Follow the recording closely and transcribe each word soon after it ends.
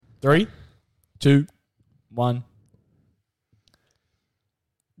3, 2, 1.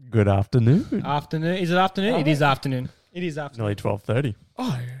 Good afternoon. Afternoon. Is it afternoon? It is afternoon. It is afternoon. Nearly 12:30.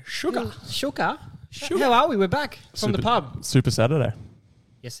 Oh, sugar. Sugar. How are we? We're back from the pub. Super Saturday.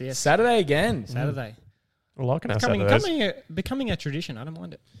 Yes. Saturday again. Saturday. We're liking our Saturdays. Becoming a tradition. I don't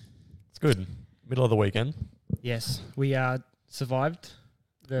mind it. It's good. Middle of the weekend. Yes. We survived.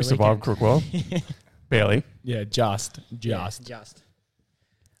 We survived Crookwell. Barely. Yeah, just. Just.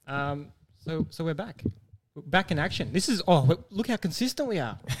 So we're back. We're back in action. This is look how consistent we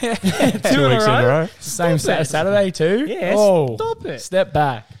are. 2 weeks in a row. Same Saturday too. Yes. Oh, stop it. Step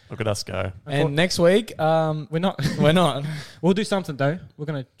back. Look at us go. And next week, we're not. we're not. We'll do something though. We're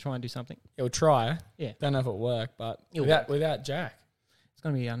gonna try and do something. We'll try. Yeah. Don't know if it'll work, but It'll without Jack, it's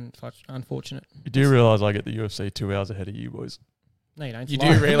gonna be unfortunate. You do realise I get the UFC 2 hours ahead of you boys. No, you don't. you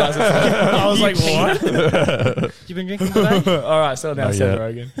do realise it's like, I was like, what? You been drinking today? All right, settle down, Not Seth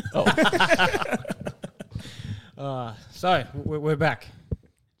yet. Rogen. So we're back.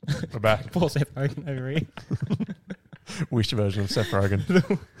 We're back. Poor Seth Rogen over here. Wish version of Seth Rogen.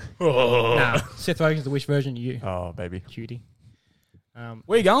 Nah, Seth Rogen's the wish version of you, Oh, baby. cutie.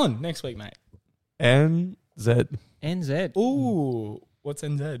 Where you going next week, mate? NZ. NZ. Ooh, what's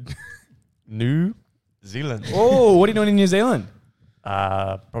NZ? New Zealand. Oh, what are you doing in New Zealand?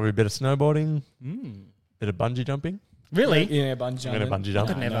 Probably a bit of snowboarding, Mm. bit of bungee jumping. Really? Yeah, bungee I'm jumping. going to bungee jump.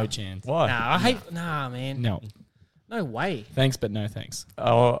 Could never. No chance. Why? Nah, I hate. Nah, man. No. No way. Thanks, but no thanks. I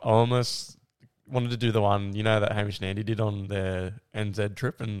almost wanted to do the one, that Hamish and Andy did on their NZ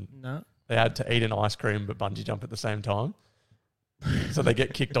trip, and No. they had to eat an ice cream but bungee jump at the same time. So they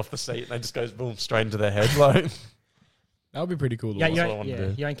get kicked off the seat and they just goes boom straight into their head. Like, That would be pretty cool. Yeah, That's you what I ain't, wanted yeah, to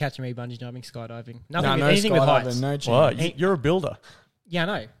do. you ain't catching me bungee jumping, skydiving. no, Nothing. no Anything with skydiving, heights. no chance. what? Hey. You're a builder. Yeah, I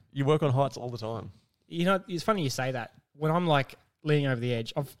know. You work on heights all the time. You know, it's funny you say that. When I'm like leaning over the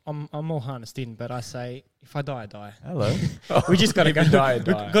edge, I'm all harnessed in, but I say, if I die, I die. Hello. We just got to go. die, We've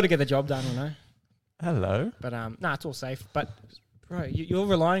die. got to get the job done, you know. Hello. But it's all safe. But bro, you're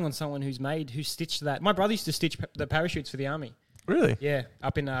relying on someone who stitched that. My brother used to stitch the parachutes for the army. Really? Yeah,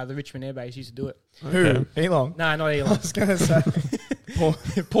 up in the Richmond Air Base, used to do it. Who? Elon. No, not I Elon. was going to say.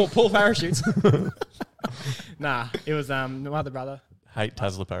 Paul parachutes. Nah, it was my other brother. Hate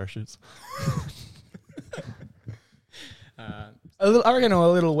Tesla parachutes. I reckon a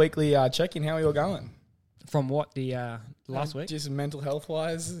little weekly check-in. How are you all going? From what the last week? Just mental health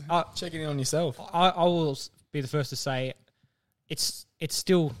wise, Uh, checking in on yourself. I will be the first to say it's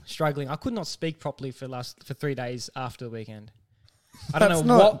still struggling. I could not speak properly for 3 days after the weekend. I don't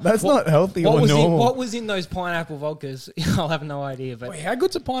know That's not healthy what or was normal. what was in those pineapple vodkas. I'll have no idea. But Wait, how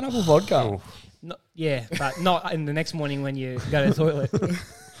good's a pineapple vodka? yeah, but not in the next morning when you go to the toilet.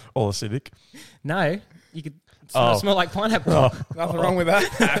 All acidic. No, you could Oh. smell like pineapple. Nothing wrong with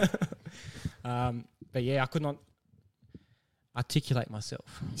that. But yeah, I could not articulate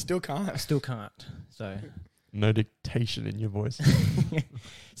myself. You still I can't. still can't. So. No dictation in your voice.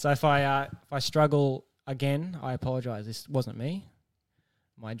 So if I struggle again, I apologise. This wasn't me.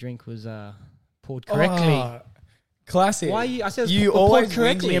 My drink was poured correctly. Oh, classic. Why I said it was you poured always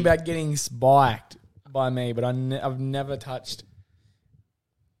correctly correctly about getting spiked by me, but I've never touched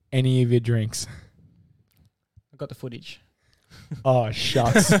any of your drinks. I got the footage. Oh,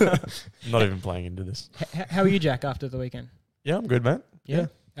 shucks. I'm not even playing into this. How are you, Jack? After the weekend? Yeah, I'm good, mate. Yeah.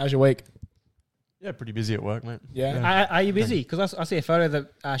 How's your week? Yeah, pretty busy at work, mate. Yeah. Are you busy? Because I see a photo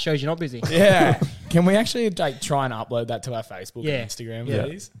that shows you're not busy. Yeah. Can we actually try and upload that to our Facebook Yeah. and Instagram, Yeah.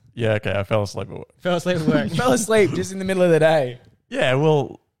 please? Yeah, okay, I fell asleep at work. Fell asleep at work. Fell asleep just in the middle of the day. Yeah,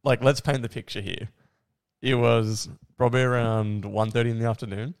 well, let's paint the picture here. It was probably around 1:30 in the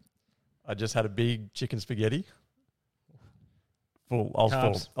afternoon. I just had a big chicken spaghetti. Full.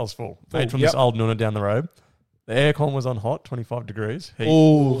 I was full. Made from this old Nuna down the road. The aircon was on hot, 25 degrees. Heat.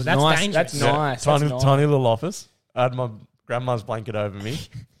 Oh, that's nice. dangerous. That's nice. Tiny, That's nice. tiny little office. I had my grandma's blanket over me.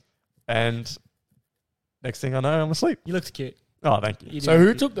 And next thing I know, I'm asleep. You looked cute. Oh, thank you. You So did.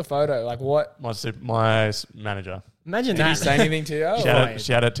 who took the photo? Like what? My manager. Imagine Did he that. say anything to you?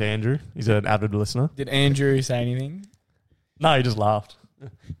 Shout out to Andrew. He's an avid listener. Did Andrew say anything? No, he just laughed.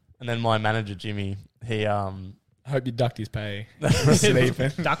 And then my manager, Jimmy, he I hope you ducked his pay.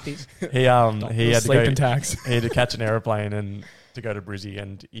 Sleeping. Ducties. he had to Sleeping go, tax. he had to catch an aeroplane and to go to Brizzy,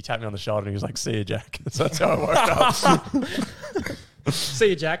 and he tapped me on the shoulder and he was like, "See you, Jack." So that's how I woke up. See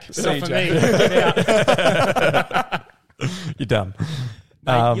you, Jack. It's See not you, for Jack. me. Get out. You're done.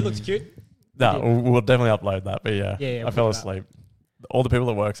 Mate, you looked cute. No, Yeah. we'll definitely upload that. But yeah, Yeah, I we'll fell put it up. asleep. All the people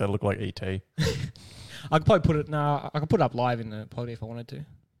at work said I look like ET. I could probably put it. No, I could put it up live in the pod if I wanted to.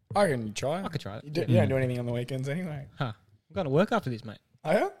 I reckon you try. I could try it. You don't do anything on the weekends anyway. Huh? I'm going to work after this, mate.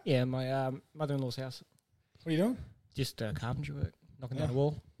 Oh, yeah? Yeah, my mother-in-law's house. What are you doing? Just carpentry work, knocking Yeah. down a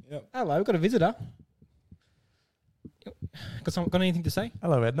wall. Yep. Hello, we've got a visitor. Got anything to say?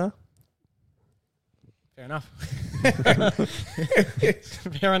 Hello, Edna. Fair enough.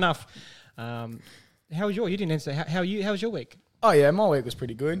 Fair enough. How was you didn't answer. How was your week? Oh, yeah, my week was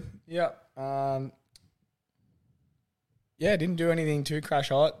pretty good. Yeah. Yeah, didn't do anything too crash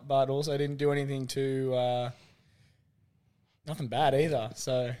hot, but also didn't do anything too... nothing bad either,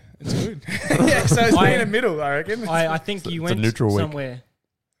 so it's good. Yeah, so it's in the middle, I reckon. I think you went neutral week. somewhere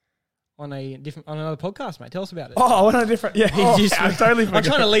on another podcast, mate. Tell us about it. Oh, I went on a different... Yeah, I totally forgot. I'm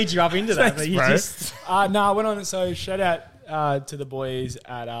trying to lead you up into that, but you bro. just... No, I went on... So shout out to the boys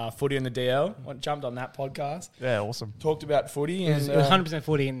at Footy on the DL. Jumped on that podcast. Yeah, awesome. Talked about footy. It was and 100%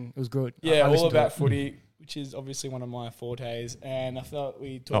 footy and it was good. Yeah, I all listened to about it. footy, which is obviously one of my fortes. And I thought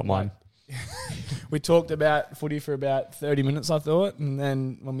we talked Not mine. we talked about footy for about 30 minutes, I thought. And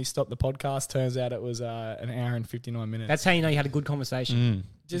then when we stopped the podcast, turns out it was an hour and 59 minutes. That's how you know you had a good conversation.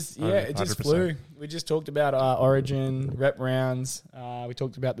 It just 100%. flew. We just talked about Origin, rep rounds. We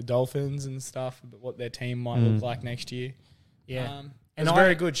talked about the Dolphins and stuff, what their team might look like next year. Yeah. It was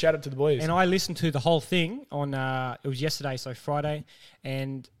very good. Shout out to the boys. And I listened to the whole thing on, it was yesterday, so Friday,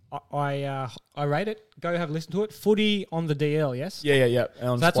 and I rate it. Go have a listen to it. Footy on the DL, yes? Yeah. And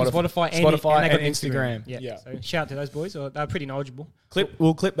on So that's on Spotify and and they got Instagram. Yeah. So shout out to those boys. They're pretty knowledgeable.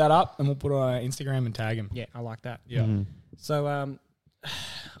 We'll clip that up and we'll put it on our Instagram and tag them. Yeah, I like that. Yeah. So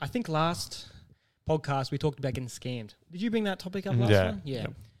I think last podcast we talked about getting scammed. Did you bring that topic up last one? Yeah.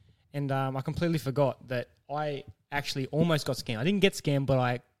 Yep. And I completely forgot that I actually almost got scammed. I didn't get scammed, but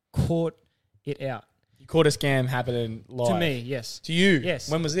I caught it out. You caught a scam happening live. To me, yes. To you? Yes.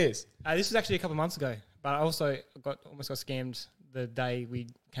 When was this? This was actually a couple of months ago, but I also almost got scammed the day we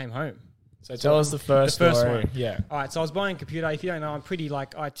came home. So tell us the first story. one. Yeah. All right, so I was buying a computer. If you don't know, I'm pretty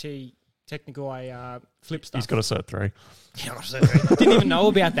like IT technical. I flip stuff. He's got a Cert 3. Yeah, I got a Cert 3. Didn't even know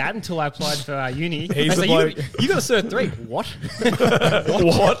about that until I applied for uni. He's They the say, bloke. You got a Cert 3. What?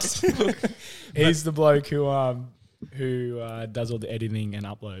 What? He's the bloke who does all the editing and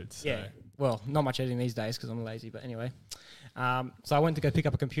uploads. So. Yeah. Well, not much editing these days because I'm lazy. But anyway, so I went to go pick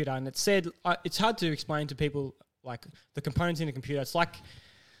up a computer, and it said it's hard to explain to people like the components in a computer. It's like,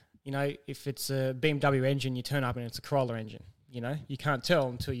 you know, if it's a BMW engine, you turn up and it's a Corolla engine. You know, you can't tell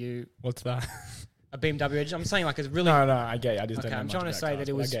until you What's that? a BMW engine. I'm saying like it's really No, I get you. I just okay. don't know I'm much trying to about say cars,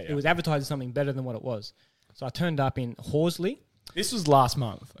 that but I get it you. was advertising something better than what it was. So I turned up in Horsley. This was last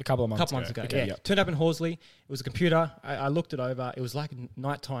month, a couple of months ago. Okay, yeah. Turned up in Horsley. It was a computer. I looked it over. It was like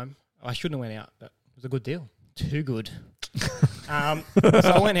night time. I shouldn't have went out, but it was a good deal. Too good. So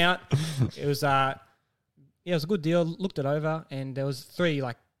I went out. It was it was a good deal. Looked it over, and there was 3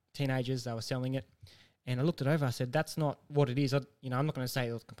 like teenagers that were selling it. And I looked it over. I said, "That's not what it is." I'm not going to say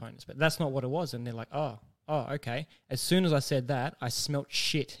those components, but that's not what it was. And they're like, "Oh, okay." As soon as I said that, I smelt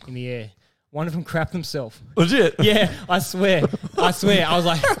shit in the air. One of them crapped himself. Legit? Yeah, I swear. I was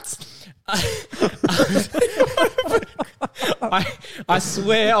like, I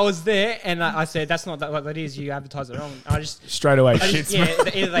swear I was there, and I said, "That's not what that is. You advertise it wrong." I just Straight away, I shit. just, yeah,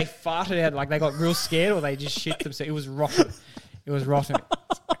 either they farted out, like they got real scared, or they just shit themselves. It was rotten.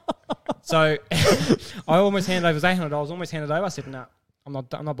 So I almost handed over. It was $800. Almost handed over. I said, "No, I'm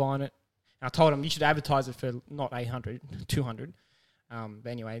not buying it." And I told them you should advertise it for not 800, 200. But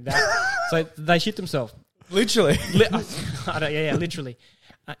anyway, so they shit themselves. Literally. Literally.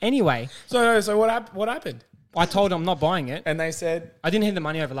 Anyway, So what happened? I told them I'm not buying it. And they said, I didn't hand the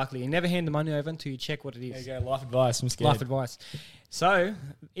money over, luckily. You never hand the money over until you check what it is. "There you go, life advice. I'm scared." Life advice. So,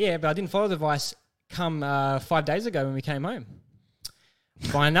 yeah, but I didn't follow the advice come 5 days ago when we came home.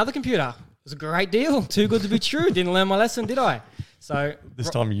 Buy another computer. It was a great deal. Too good to be true. Didn't learn my lesson, did I? So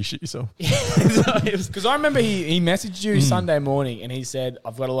This time you shit yourself. so it was, Because I remember he messaged you Sunday morning and he said,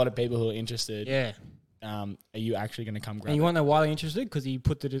 "I've got a lot of people who are interested. yeah. Are you actually going to come grab And you it?" want to know why they're interested? Because he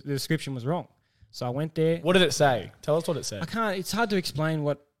put the description was wrong. So I went there. What did it say? Tell us what it said. I can't. It's hard to explain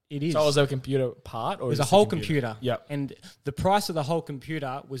what it is. So it was a computer part, or It was is a this whole computer. Yep. And the price of the whole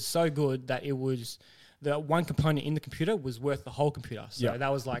computer was so good that it was the one component in the computer was worth the whole computer. So Yeah.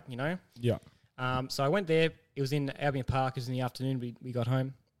 that was like, Yeah. So I went there. It was in Albion Park. It was in the afternoon. We got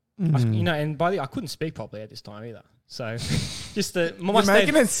home. Mm-hmm. And I couldn't speak properly at this time either. So just You're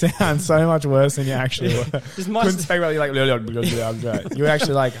making it sound so much worse than you actually were. Just my Couldn't speak about it. You were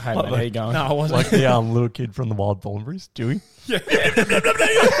actually like, "Hey, man, how you going?" No, I wasn't. Like the little kid from the Wild Thornberries, Dewey.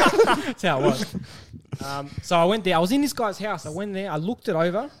 That's how it was. So I went there. I was in this guy's house. I went there. I looked it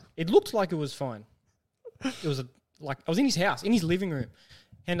over. It looked like it was fine. It was I was in his house, in his living room.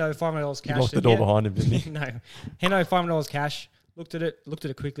 Hand over $500 cash. You locked the door behind him, didn't he? No. Hand over $500 cash. looked at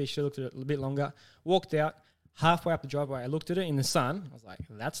it quickly. She looked at it a bit longer. Walked out. Halfway up the driveway, I looked at it in the sun. I was like,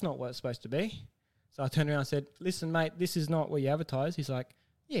 that's not what it's supposed to be. So I turned around and said, listen, mate, this is not what you advertise. He's like,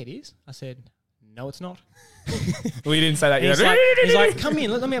 yeah, it is. I said, no, it's not. Well, you didn't say that. He's like, come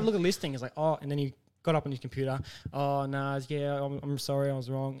in, let me have a look at the listing. He's like, oh, and then he got up on his computer. Oh, no, yeah, I'm sorry, I was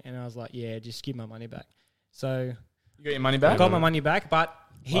wrong. And I was like, yeah, just give my money back. So You got your money back? I got my money back, but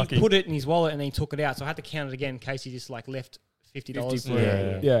he Lucky. put it in his wallet and then he took it out. So I had to count it again in case he just like left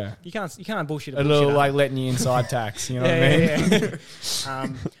 $50. Yeah. You can't bullshit A little like letting you inside tax. You know what I mean? yeah.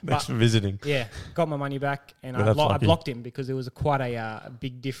 Thanks But for visiting. yeah, got my money back and Well, I that's I lucky. blocked him because it was quite a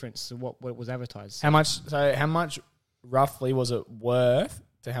big difference to what was advertised. How much roughly was it worth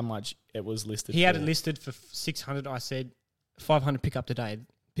to how much it was listed? He had for? it listed for 600. I said 500 pick up today.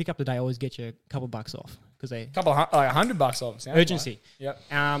 Pick up today always get you a couple bucks off because they Couple like $100 off. sounds urgency. Like.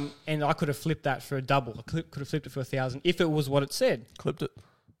 Yep. And I could have flipped that for a double. I could have flipped it for 1,000 if it was what it said. Clipped it.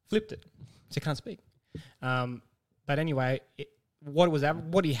 Flipped it. So I can't speak. But anyway,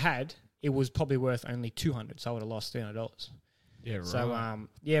 what he had, it was probably worth only 200. So I would have lost $300. Yeah, right. So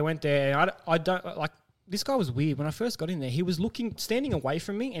went there. I don't like. This guy was weird when I first got in there. He was standing away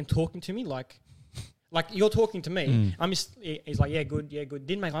from me and talking to me like you're talking to me. He's like, yeah, good.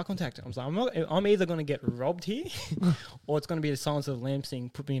 Didn't make eye contact. I was like, I'm either going to get robbed here, or it's going to be the Silence of the Lambs thing.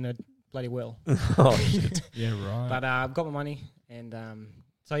 Put me in a bloody well. Oh, shit. yeah, right. But I've got my money, and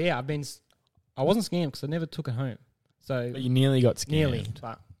so yeah, I wasn't scammed because I never took it home. So But you nearly got scammed. nearly,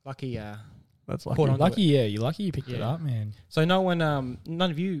 but lucky. That's Caught lucky. on. Lucky, yeah. You're lucky you picked it Yeah. up, man. So no one,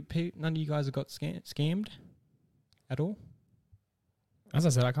 none of you guys have got scammed at all. As I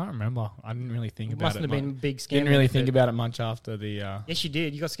said, I can't remember. I didn't really think It about mustn't it. have been a big scam. Didn't really think about it much after the. Yes, you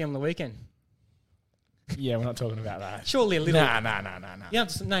did. You got scammed on the weekend. Yeah, we're not talking about that. Surely a little. Nah. You have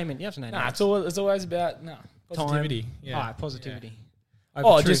to name it. You have to name Nah, it. it's always about positivity. Yeah. All right, positivity. Yeah. Over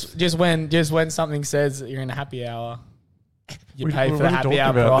Oh, truth. just when something says that you're in a happy hour, you We- pay we for the already happy talked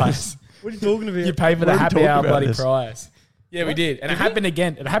hour about price. What are you talking about? You pay for the already happy talked hour about bloody this. price. Yeah, we What? did, and Did it happened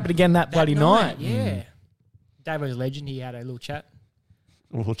again. It happened again that bloody night. Yeah. Davo's legend. He had a little chat.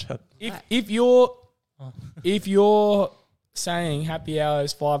 We'll chat. If you're saying happy hour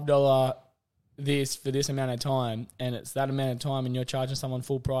is $5 this for this amount of time, and it's that amount of time, and you're charging someone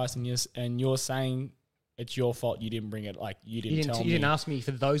full price, and you're saying it's your fault you didn't bring it, like you didn't tell me. You didn't ask me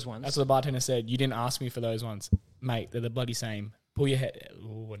for those ones. That's what the bartender said. You didn't ask me for those ones, mate. They're the bloody same. Pull your head.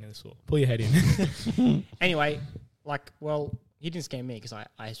 Ooh, what is this for? Pull your head in. Anyway, he didn't scam me because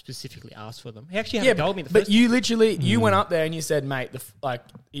I specifically asked for them. He actually hadn't told me the but first you literally you went up there and you said, mate,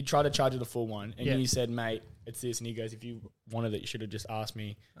 he tried to charge you the full one, and Yeah. you said, mate, it's this, and he goes, if you wanted it, you should have just asked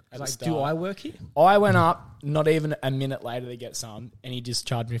me. I was like, do I work here? I went up not even a minute later to get some, and he just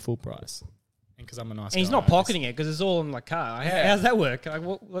charged me full price. And because I'm a nice guy. And he's not I just- pocketing it because it's all in my car. Yeah. How's that work? Like,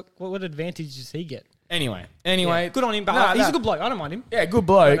 what advantage does he get? Anyway, Yeah, good on him, but Nah, he's nah. a good bloke. I don't mind him. Yeah, good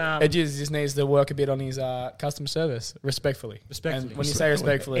bloke. But, It just needs to work a bit on his customer service, respectfully. Respectfully. And when you say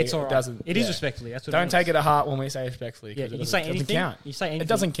respectfully, It's all it right. doesn't. It is yeah. respectfully. That's what Don't it means. take it to heart when we say respectfully. Yeah, 'cause it you say doesn't anything. count. You say anything. It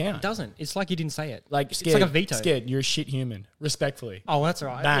doesn't count. It doesn't. It's like you didn't say it. Like It's scared, like a veto. Scared. You're a shit human. Respectfully. Oh, that's all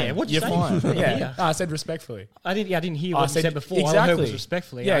right. Bang. Yeah, what'd you You're say? fine. Yeah. Yeah. No, I said respectfully. I didn't hear I what you said said before. All I heard was exactly.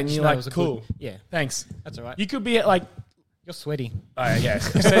 respectfully. Yeah, I and just you're know like, it was a cool. good- yeah, Thanks. that's all right. You could be at like, You're sweaty. oh yeah,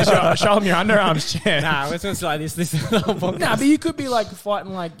 so show them your underarms, Chan. Nah, it's like this. This is the whole podcast. Nah, but you could be like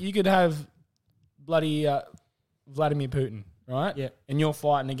fighting, like you could have bloody Vladimir Putin, right? Yeah. And you're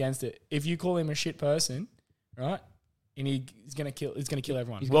fighting against it. If you call him a shit person, right? And he's gonna kill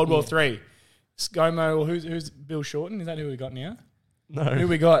everyone. He's World gonna- War Three. ScoMo, or who's Bill Shorten? Is that who we got now? No. Who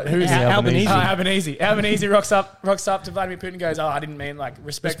we got? Who's Albanese. Albanese. Albanese rocks up to Vladimir Putin and goes, oh, I didn't mean like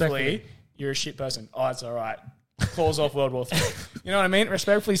respectfully. You're a shit person. Oh, it's all right. Calls off World War III. You know what I mean?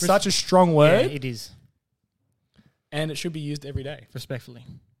 Respectfully is such a strong Yeah, word, it is. and it should be used every day. Respectfully.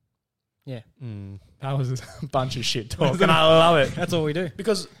 Yeah, That was a bunch of shit talk, and I love it. that's all we do.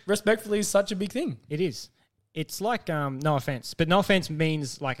 Because respectfully is such a big thing. It is. It's like no offense, but no offense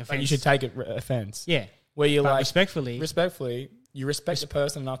means like offense. Like you should take it offense. Yeah, Where you're but like, respectfully, you respect the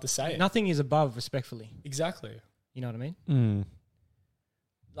person enough to say it. nothing is above respectfully. Exactly. You know what I mean?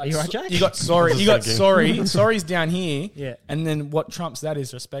 Like, you right, Jack? You got sorry. You got sorry. Sorry's down here. Yeah. And then what trumps that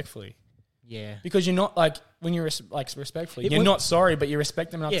is respectfully. Yeah. Because you're not like, when you're respectfully, It you're was- not sorry, but you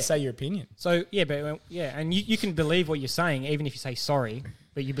respect them enough Yeah. to say your opinion. So yeah, but and you can believe what you're saying even if you say sorry,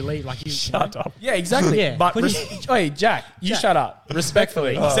 but you believe like you Shut up. Yeah, exactly. Yeah. But When hey, Jack, you Jack. shut up.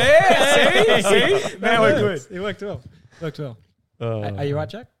 Respectfully. Oh. See? Now we're good. It worked well. Worked well. Are you right,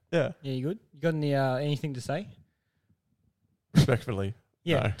 Jack? Yeah. Yeah, you good? You got anything to say? Respectfully.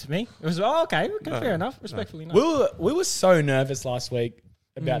 Yeah, No. to me. It was, okay, fair enough. Respectfully, no. We were so nervous last week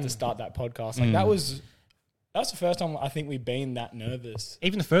about to start that podcast. Like that's the first time I think we've been that nervous.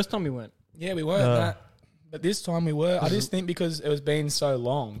 Even the first time we weren't. Yeah, we weren't that, but this time we were. I just think because it was been so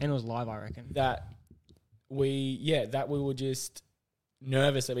long And it was live, I reckon. that we were just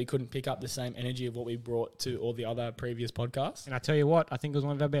nervous that we couldn't pick up the same energy of what we brought to all the other previous podcasts. And I tell you what, I think it was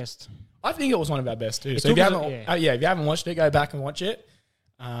one of our best. I think it was one of our best too. It So if you took haven't, us- if you haven't watched it, go back and watch it.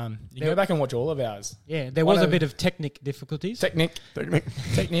 You can go back and watch all of ours. Yeah, there One was a of- bit of technique difficulties. Technique.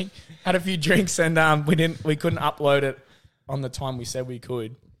 Had a few drinks and we couldn't upload it on the time we said we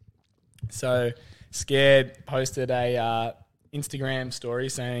could. So Scared posted a Instagram story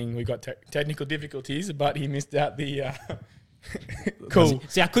saying we got technical difficulties, but he missed out the cool.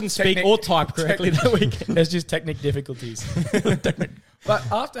 See, I couldn't speak Technic- or type correctly that weekend. There's just technique difficulties.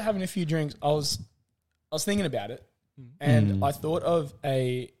 But after having a few drinks, I was thinking about it, and I thought of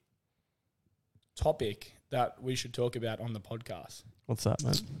a topic that we should talk about on the podcast. What's that,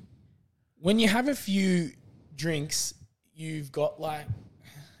 mate? When you have a few drinks, you've got like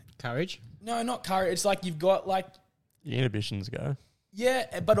Courage. no, not courage. It's like you've got like Your inhibitions go.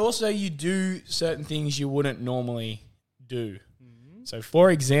 yeah, but also you do certain things you wouldn't normally do. So, for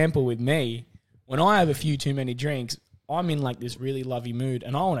example, with me, when I have a few too many drinks, I'm in like this really lovey mood,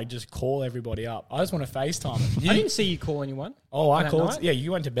 and I want to just call everybody up. I just want to FaceTime. I didn't see you call anyone. I that called. night? Yeah,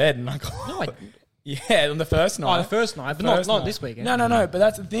 you went to bed, and I called. No, Yeah, on the first night. the first night, but First not night. this weekend. No. But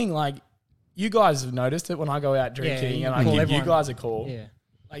that's the thing. Like, you guys have noticed it when I go out drinking, you and I call give you everyone. guys a call. Yeah.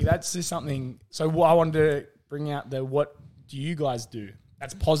 Like, that's just something. So, what I wanted to bring out what do you guys do?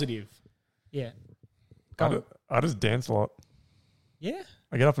 That's positive. Yeah. I just dance a lot. Yeah.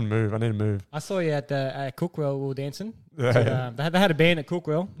 I get up and move. I need to move. I saw you at the Cookwell. We were dancing. Yeah, So, yeah. they had a band at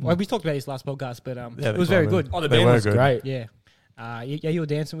Cookwell. Well, we talked about this last podcast, but Yeah, it was very they- good. Oh, the They band were was good. great. Yeah. You were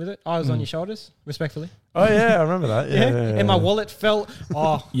dancing with it. I was on your shoulders, respectfully. Oh yeah, I remember that. Yeah, And my wallet fell.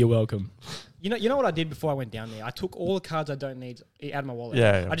 Oh, You're welcome. you know what I did before I went down there? I took all the cards I don't need out of my wallet.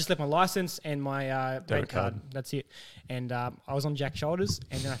 Yeah, yeah. I just left my license and my Debit bank card. card. That's it. And I was on Jack's shoulders,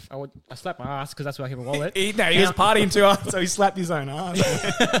 and then I slapped my ass because that's where I kept my wallet. He was partying too hard, so he slapped his own ass.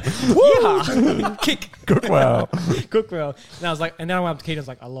 Yeah. Kick. Good. Wow. Cookwell. And I was like, and then I went up to Keaton. I was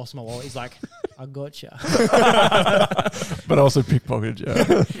like, I lost my wallet. He's like, I gotcha. But also pickpocketed.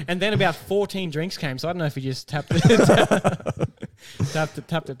 Yeah. And then about 14 drinks came, so I don't know if he just tapped it.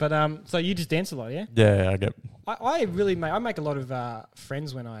 tapped it. But so you just dance a lot, yeah? Yeah, I get. I really make a lot of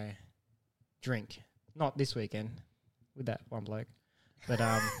friends when I drink. Not this weekend with that one bloke, but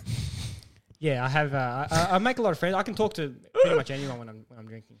yeah, I have. I make a lot of friends. I can talk to pretty much anyone when I'm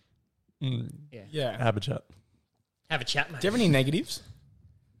drinking. Yeah. Have a chat. Have a chat, mate. Do you have any negatives?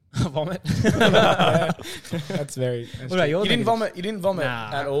 Vomit. Yeah, that's very. What about your you didn't negatives? vomit. You didn't vomit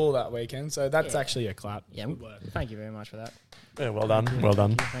Nah. at all that weekend, so that's Yeah. actually a clap. Yeah. Good work. Thank you very much for that. Yeah, well done. Well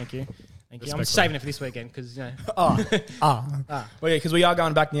done. Thank you. I'm Respectfully. saving it for this weekend because you know. Well, yeah, because we are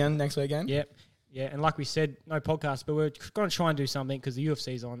going back again next weekend. Yeah. Yeah, and like we said, no podcast, but we're going to try and do something because the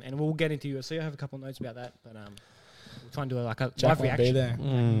UFC's on, and we'll get into UFC. I have a couple of notes about that, but we'll try and do a Jack live won't be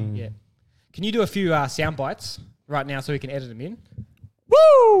reaction. there. Yeah. Can you do a few sound bites right now so we can edit them in?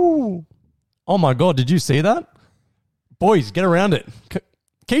 Woo! Oh my god, did you see that? Boys, get around it.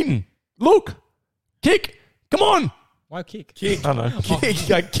 Keaton, look! Kick! Come on! Why kick? Kick, I don't know. kick,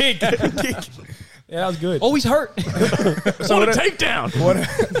 yeah, kick, kick. Yeah, that was good. Always hurt. So what a takedown!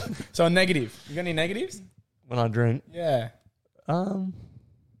 So a negative. You got any negatives? When I drink, Yeah. I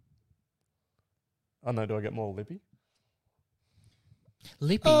don't know, do I get more lippy?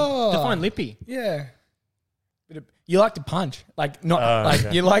 Lippy. Oh. Define lippy. Yeah. You like to punch, like not like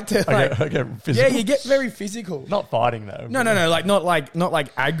okay. you like to like. I get Yeah, physical. you get very physical. Not fighting though. No, like not like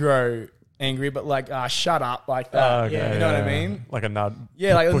aggro angry, but like shut up like that. Okay, Yeah, you know what I mean? Like a nudge.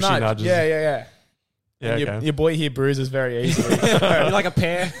 Yeah, like a pushy nudge. nudges. Yeah. Yeah, And okay. your boy here bruises very easily. You're like a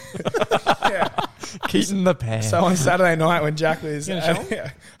pear. Yeah. Keaton the pair. So on Saturday night when Jack was, You gonna show 'em?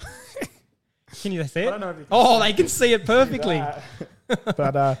 yeah. Can you see it? I don't know if you can Oh, they can see it perfectly.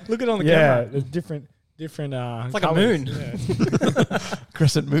 but Look at it on the yeah, camera. there's different. It's like colours. a moon. Yeah.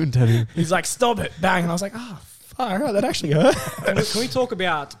 Crescent moon tattoo. He's like, stop it, bang, and I was like, far, that actually hurt. Can we talk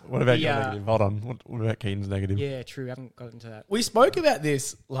about What about the, your negative? Hold on. What about Keaton's negative? Yeah, true. I haven't got into that. We spoke about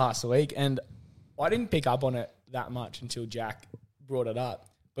this last week, and I didn't pick up on it that much until Jack brought it up.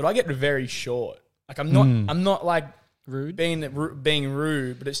 But I get very short. Like I'm not like Rude. being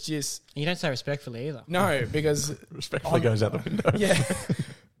rude, but it's just You don't say respectfully either. no because Respectfully goes out the window. yeah.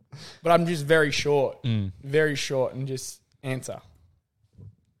 But I'm just very short, and just answer.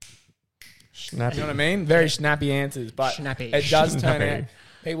 Snappy. You know what I mean? Very snappy answers, but Snappy. it does turn Snappy. out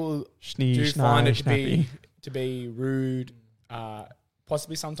people Schnee, do schnie, find it snappy. to be rude,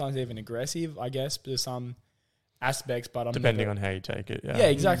 possibly sometimes even aggressive. I guess there's some aspects, but I'm Depending never, on how you take it. yeah,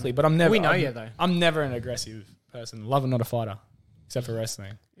 exactly. But I'm never. We know I'm, you, though. I'm never an aggressive person. Love and not a fighter, except for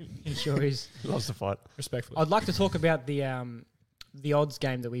wrestling. He sure is. Loves to fight. Respectfully. I'd like to talk about the odds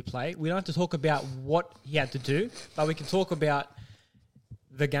game that we play. We don't have to talk about what he had to do, but we can talk about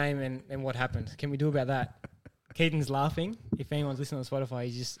the game and what happened. Can we do about that? Keaton's laughing. If anyone's listening on Spotify,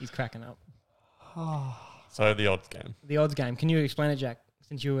 he's cracking up. So the odds game. The odds game. Can you explain it, Jack?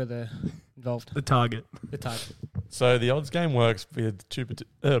 Since you were involved. The target. The target. So the odds game works with two.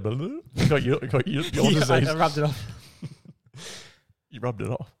 Got your disease. I rubbed it off. You rubbed it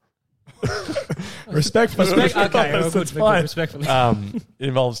off. Respectfully. Okay, well, That's good. fine. Respectfully. It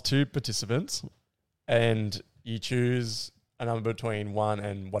involves two participants, and you choose a number between 1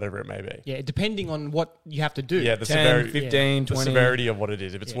 and whatever it may be. Yeah, depending on what you have to do. Yeah, the 10, severity, 15, the 20. severity of what it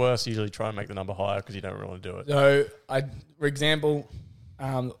is. If it's Yeah. worse, usually try and make the number higher because you don't really want to do it. So, for example,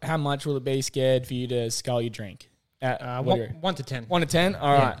 how much will it be scared for you to scull your drink? What do you- 1 to 10. 1 to 10?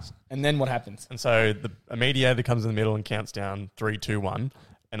 All Yeah. right. And then what happens? And so a mediator comes in the middle and counts down 3, 2, 1.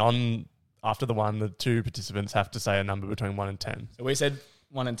 And after the 1, the two participants have to say a number between 1 and 10. So we said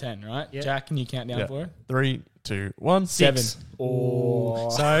 1 and 10, right? Yeah. Jack, can you count down Yeah. for it? 3, 2, 1. 7. 6. Oh.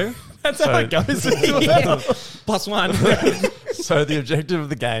 So, That's how it goes. plus 1. So the objective of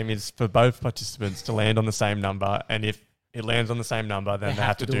the game is for both participants to land on the same number. And if it lands on the same number, then they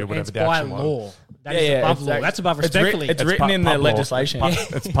have to do it. whatever It's the by action was. law. That is above law. That's above respectfully. It's written in the pub law. legislation.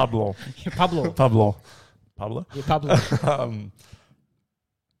 It's pub law. pub law. Pub law. Pub law? Yeah, pub law.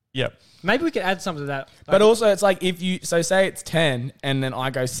 Yep. Maybe we could add something to that. But also, it's like if you say it's 10 and then I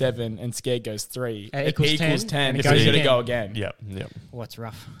go 7 and Scared goes 3, It it equals equals 10, 10. and it So goes you got to again. go again. Yep. Yep. Oh, it's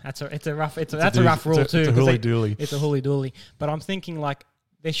rough. That's a rough rule too. It's a 'cause hooly-dooly. It's a hooly dooly. But I'm thinking like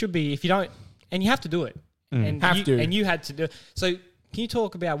there should be, if you don't, and you have to do it. And Have you, to. And you had to do it. So can you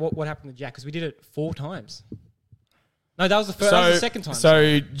talk about what happened to Jack? Because we did it 4 times. No, that was the first. That was the second time.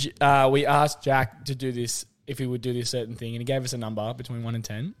 So we asked Jack to do this, if he would do this certain thing, and he gave us a number between 1 and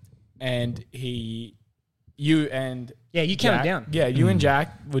 10. And you and yeah, you Jack, counted down. Yeah, you and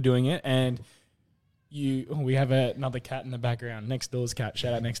Jack were doing it, and we have another cat in the background. Next door's cat.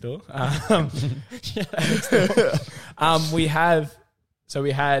 Shout out next door.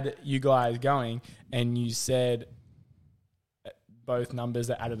 We had you guys going, and you said both numbers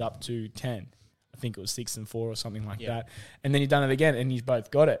that added up to 10. I think it was 6 and 4 or something like that. And then you done it again, and you both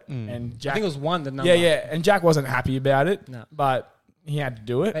got it. And Jack, I think it was 1 the number. yeah. And Jack wasn't happy about it, No. but he had to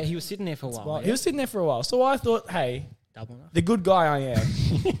do it. But he was sitting there for a while. He was sitting there for a while. So I thought, hey, Double enough. the good guy I am,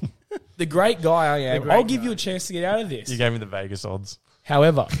 the great guy I am, great I'll give guy. you a chance to get out of this. You gave me the Vegas odds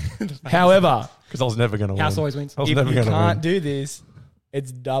However, because I was never going to win. House always wins. I was if never you going to can't win. do this,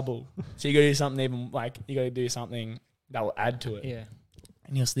 it's double. So you got to do something you got to do something that will add to it. Yeah.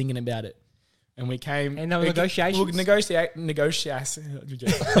 And he was thinking about it. And we came... And there were negotiations?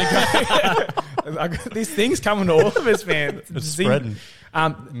 These things coming to all of us, man. It's spreading.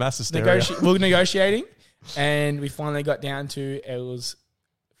 Mass hysteria. We were negotiating, and we finally got down to, it was...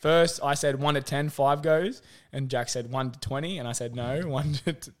 First, I said 1 to 10, 5 goes. And Jack said 1 to 20. And I said no, 1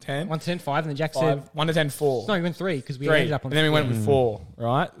 to 10. 1 to 10, 5, and then Jack 5. said 1 to 10, 4. no, he went 3 because we 3. ended up on And then we went with 4,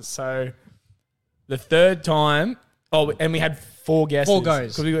 right? So the third time, and we had 4 guesses. 4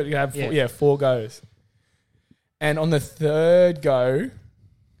 goes. Because we got to have 4, Yeah. 4 goes. And on the third go,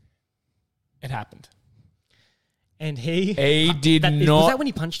 it happened. And he did was not that when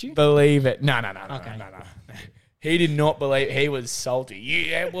he punched you? believe it. No. Okay. No. He did not believe. He was salty.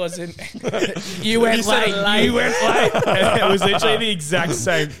 It wasn't. You went late. You went late. And it was literally the exact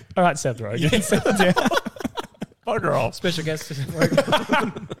same. All right, Seth Rogen. Settle down. Bugger off. Special guest.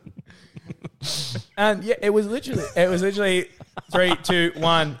 And yeah, it was literally 3, 2,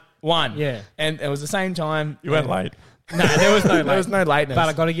 1, 1. Yeah. And it was the same time. You went late. No, there was no late. There was no lateness. But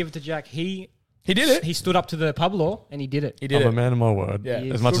I got to give it to Jack. He did it. He stood up to the pub law and he did it. He did I'm a it. man of my word. Yeah.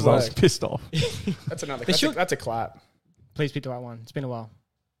 As much Good as I was work. pissed off. That's another. They should- That's a clap. Please pick the right one. It's been a while.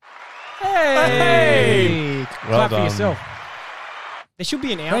 Hey. Well Clap done. for yourself. There should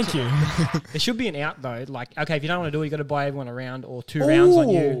be an out. Thank you. There should be an out though. Like, okay, if you don't want to do it, you got to buy everyone a round or 2 rounds on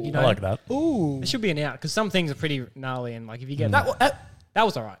you. You know, I like that. Ooh. there should be an out because some things are pretty gnarly and like if you get That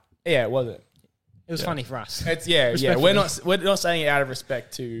was all right. yeah, was it? It was funny for us. It's yeah. Respectfully. We're not saying it out of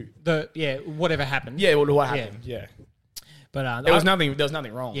respect to Whatever happened. yeah. What happened? Yeah. But There was nothing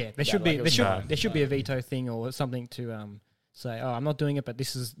wrong. Yeah, with there that. should be Like, it was there should be a veto thing or something to say, oh, I'm not doing it, but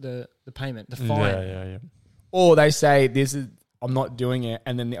this is the payment, the fine. Yeah. Or they say this is I'm not doing it,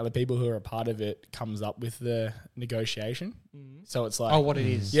 and then the other people who are a part of it comes up with the negotiation. So it's like, what it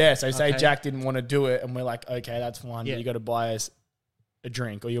is. Yeah, so say Okay. Jack didn't want to do it, and we're like, okay, that's fine, Yeah. but you got to buy us a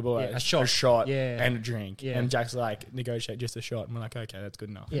drink, or you buy Yeah, a shot Yeah. and a drink. Yeah. And Jack's like, negotiate just a shot, and we're like, okay, that's good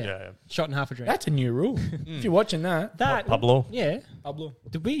enough. Yeah. Shot and half a drink. That's a new rule. If you're watching that, Pablo. Yeah. Pablo.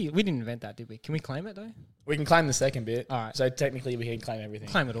 We didn't invent that, did we? Can we claim it though? We can claim the second bit. All right. So technically, we can claim everything.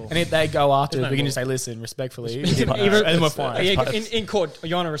 Claim it all. And if they go after There's us, no we can law. just say, listen, respectfully, Even- and then we're fine. Yeah, in court,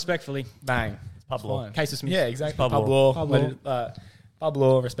 Your Honour, respectfully, Bang. Pablo. Fine. case dismissed. Yeah, exactly. Pablo.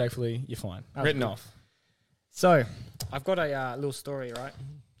 Pablo, respectfully, you're fine. That was Written good. off. So, I've got a little story, right?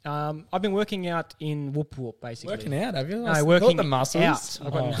 I've been working out in Whoop Whoop, basically. Working out, have you? No, working the muscles. out.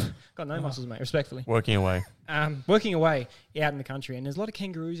 I've got, Oh. got no muscles, mate, respectfully. Working away. Working away out in the country, and there's a lot of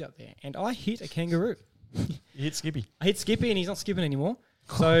kangaroos out there. And I hit a kangaroo. You hit Skippy. I hit Skippy, and he's not skipping anymore.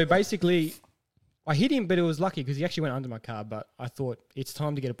 So basically, I hit him, but it was lucky because he actually went under my car. But I thought it's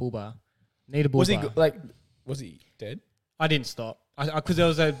time to get a bull bar. Need a bull Was bar. he was he dead? I didn't stop because there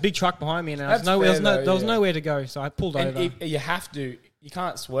was a big truck behind me, and there was, That's nowhere, fair there was though, nowhere to go. So I pulled over. And you have to. You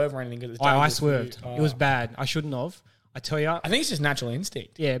can't swerve or anything because it's I dangerous for you. swerved. It was bad. I shouldn't have. I tell you. I think it's just natural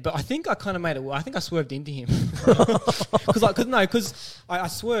instinct. Yeah, but I think I kind of made it. I think I swerved into him because I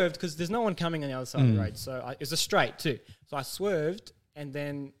swerved because there's no one coming on the other side of the road. So it was a straight too. So I swerved and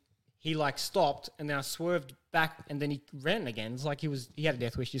then he like stopped and then I swerved back and then he ran again. It's like he had a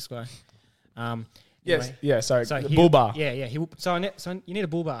death wish. This guy. Yes. Anyway. Yeah. Sorry. So the he- bull bar. Yeah. So you need a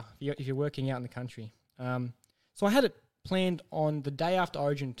bull bar if you're working out in the country. So I had it planned on the day after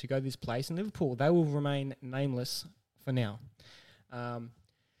Origin to go to this place in Liverpool. They will remain nameless for now.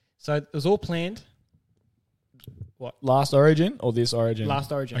 So it was all planned. Last Origin or this Origin?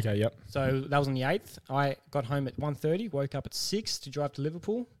 Last Origin. Okay. Yep. So that was on the 8th. I got home at 1:30, woke up at 6 to drive to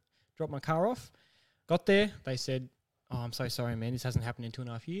Liverpool, dropped my car off. Got there. They said, "Oh, I'm so sorry, man. This hasn't happened in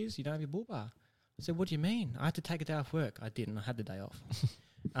 2.5 years. You don't have your bull bar." I said, "What do you mean? I had to take a day off work." I didn't. I had the day off.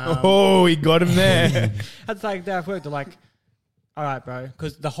 Oh, he got him there. Had to take a day off work. They're like, "All right, bro,"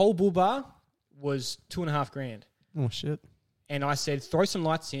 because the whole bull bar was $2,500. Oh, shit. And I said, throw some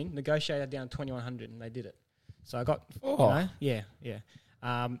lights in, negotiate that down to 2,100, and they did it. So I got, Oh. yeah.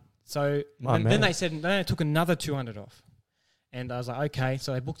 So My then man. they said, then they took another 200 off. And I was like, okay.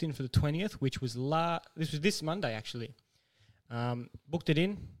 So they booked in for the 20th, which was this Monday, actually. Booked it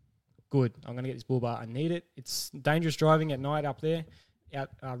in. Good. I'm going to get this bull bar. I need it. It's dangerous driving at night up there, out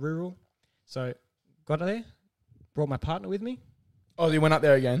rural. So got there, brought my partner with me. Oh, you went up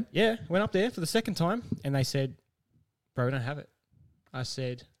there again? Yeah, went up there for the second time, and they said, "Bro, we don't have it." I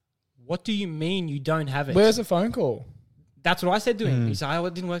said, "What do you mean you don't have it?" Where's the phone call? That's what I said to him. He said, "Oh,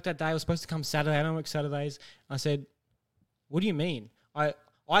 it didn't work that day. I was supposed to come Saturday. I don't work Saturdays." I said, "What do you mean?" I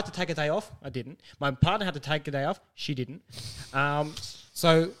had to take a day off. I didn't. My partner had to take a day off. She didn't.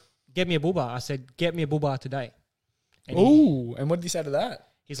 So get me a bull bar. I said, "Get me a bull bar today." And And what did he say to that?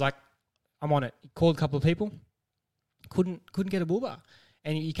 he's like, "I'm on it." He called a couple of people. Couldn't get a bull bar.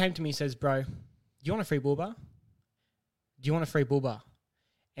 And he came to me and says, "Bro, do you want a free bull bar? Do you want a free bull bar?"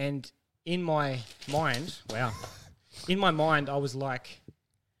 And in my mind, I was like,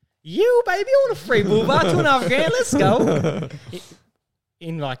 "You, baby, I want a free bull bar, $2,500, let's go."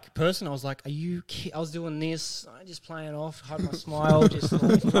 In like person, I was like, "Are you I was doing this, I just playing off, had my smile, just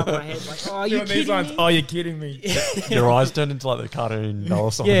like, up my head, like, "Oh, are you kidding me?" Oh, you're kidding me. Your eyes turned into like the cartoon dollar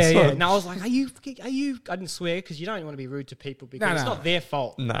signs. Yeah. No, I was like, are you? I didn't swear because you don't want to be rude to people because it's No. not their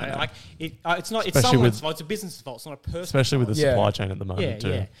fault. No, you know? no. Like it's not. It's Especially someone's with- fault. It's a business's fault. It's not a person's Especially with the Yeah. supply chain at the moment, too.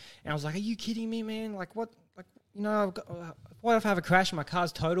 Yeah. And I was like, are you kidding me, man? Like what? Like I've got, what if I have a crash and my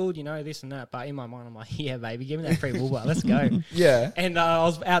car's totaled? This and that. But in my mind, I'm like, yeah, baby, give me that free bull bar. Let's go. Yeah. And I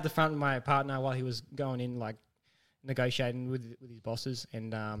was out the front with my partner while he was going in, like negotiating with his bosses.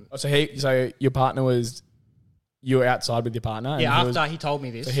 And So your partner was, you were outside with your partner? and yeah, he after was, he told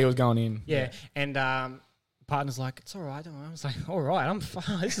me this, so he was going in. Yeah, and partner's like, "It's all right." I was like, "All right, I'm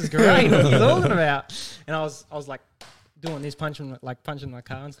fine. This is great. What are you talking about?" And I was like doing this, punching my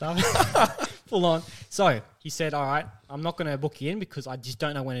car and stuff, full on. So he said, "All right, I'm not going to book you in because I just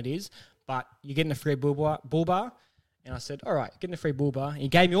don't know when it is, but you're getting a free bull bar." And I said, "All right, getting a free bull bar." And he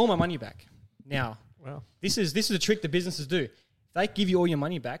gave me all my money back. Now, Wow. this is a trick that businesses do. If they give you all your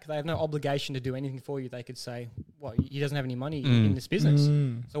money back, they have no obligation to do anything for you. They could say, "Well, he doesn't have any money in this business."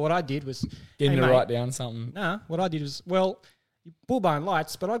 So what I did was, Get him "Hey, to mate, write down something. Nah, what I did was, well, bull bar and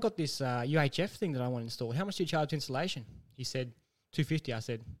lights, but I got this UHF thing that I want installed. How much do you charge for installation?" He said, $250. I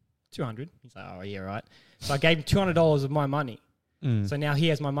said, $200. He's like, "Oh, yeah, right." So I gave him $200 of my money. So now he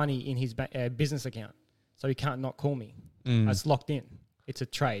has my money in his business account. So he can't not call me. It's locked in. It's a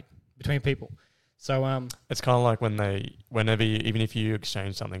trade between people. So It's kind of like even if you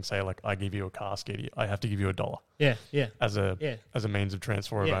exchange something, say like I give you a car skiddy, I have to give you $1 yeah, as a means of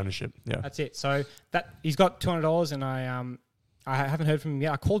transfer of Yeah. ownership. Yeah. that's it. So that he's got $200, and I haven't heard from him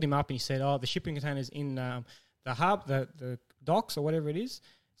yet. I called him up and he said, "Oh, the shipping container's in the hub, the docks or whatever it is.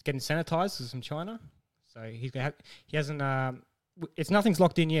 It's getting sanitized. It's from China, so he hasn't. Nothing's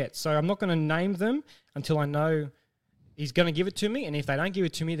locked in yet. So I'm not going to name them until I know he's going to give it to me. And if they don't give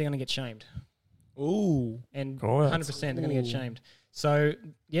it to me, they're going to get shamed. Ooh. And Cool. 100% they're going to get shamed. So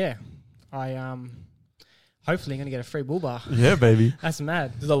yeah, I hopefully going to get a free bull bar. Yeah, baby. That's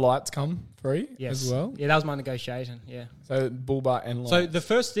mad. Do the lights come free Yes. as well? Yeah, that was my negotiation. Yeah. So bull bar and lights. So the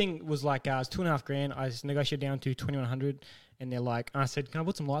first thing was like it was $2,500. I just negotiated down to $2,100, and they're like, I said, "Can I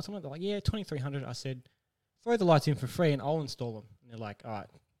put some lights on it?" They're like, "Yeah, $2,300." I said, "Throw the lights in for free, and I'll install them." And they're like, "All right,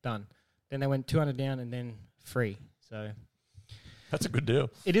 done." Then they went $200 down, and then free. So That's a good deal.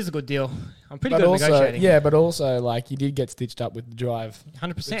 it is a good deal. I'm pretty but good at also, negotiating. yeah, but also like you did get stitched up with the drive.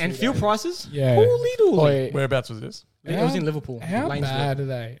 100%. The And 2 fuel days. prices. Yeah. Holy dooly. Oi, Whereabouts was this? It was in Liverpool. How Lanesville. bad are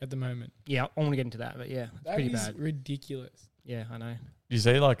they at the moment? Yeah, I want to get into that, but yeah, it's That pretty is bad. ridiculous. Yeah, I know. You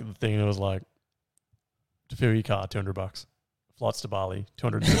say like the thing that was like to fill your car, $200. Flights to Bali,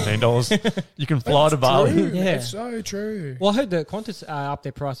 $215. You can fly to Bali. True. Yeah. It's so true. Well, I heard the Qantas up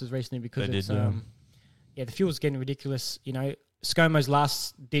their prices recently because They it's did, yeah. the fuel's getting ridiculous. You know, ScoMo's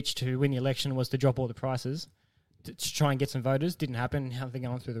last ditch to win the election was to drop all the prices to try and get some voters. Didn't happen. How they're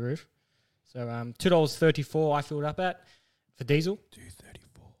going through the roof. So $2.34 I filled up at for diesel.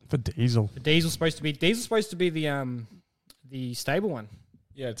 For diesel. The diesel's supposed to be the stable one.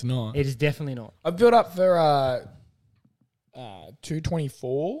 Yeah, it's not. It is definitely not. I built up for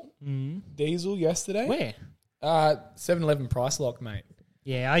 224 diesel yesterday. Where? 7-Eleven price lock, mate.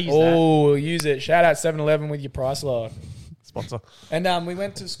 Yeah, I use that. Oh, use it. Shout out 7-Eleven with your price lock. Sponsor. And we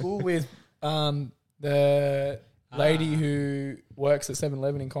went to school with the lady who works at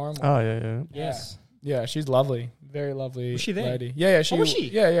 7-Eleven in Cornwall. Oh, yeah. Yes. Yeah, she's lovely. Very lovely Was she there? lady. Yeah, Oh, was she?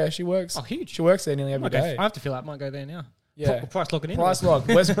 Yeah, she works. Oh, huge. She works there nearly every day. I have to fill up. Might go there now. Yeah. Price lock it in. Price lock.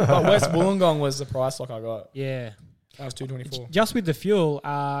 West Wollongong was the price lock I got. Yeah. That was 224. Just with the fuel,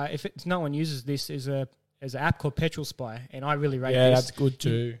 if no one uses this, is an app called Petrol Spy, and I really rate Yeah, this. that's good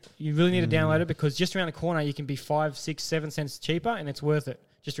too. You really need to download it because just around the corner you can be 5, 6, 7 cents cheaper, and it's worth it.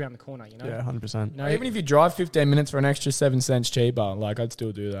 Just around the corner, you know. Yeah, 100%. You know? Even if you drive 15 minutes for an extra 7 cents cheaper, like I'd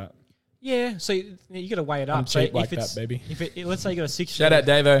still do that. Yeah, so you got to weigh it up. I'm So cheap like if it's- that, baby. If let's say you got a 6. Shout out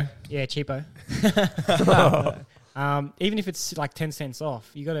Davo. Yeah, cheapo. Even if it's like 10 cents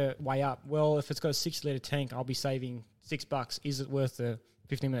off, you got to weigh up. Well, if it's got a 6-liter tank, I'll be saving $6. Is it worth the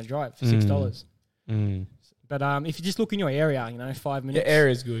 15-minute drive for $6? But if you just look in your area, 5 minutes. Your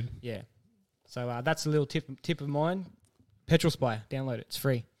area's good. Yeah. So that's a little tip of mine. Petrol Spy, download it. It's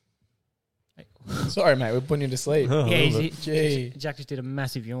free. Sorry, mate. We're putting you to sleep. Oh, Yeah, a little bit. Gee. Jack just did a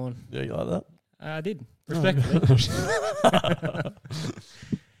massive yawn. Yeah, you like that? I did, respectfully.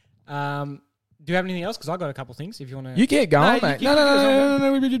 Do you have anything else? Because I got a couple things. If you want to, You get going, No, mate. you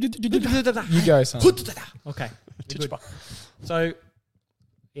No. You go, son. okay. You're good. So,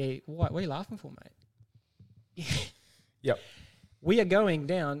 yeah, what are you laughing for, mate? Yep. We are going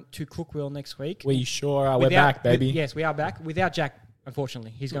down to Crookwell next week. We sure are. We're Without- back, baby. yes, we are back without Jack. Unfortunately,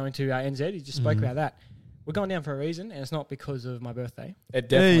 he's going to NZ. He just spoke about that. We're going down for a reason, and it's not because of my birthday. It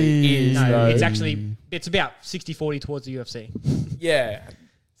definitely Hey. is. No, though. it's about 60-40 towards the UFC. Yeah.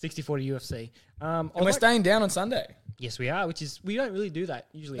 60-40 UFC. And we're staying down on Sunday. Yes, we are, we don't really do that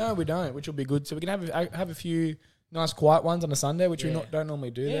usually. No, we don't, which will be good. So we can have a few nice quiet ones on a Sunday, which we Yeah. don't normally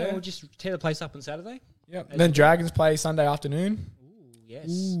do Yeah, there. we'll just tear the place up on Saturday. Yep. And then Dragons play Sunday afternoon. Ooh, yes.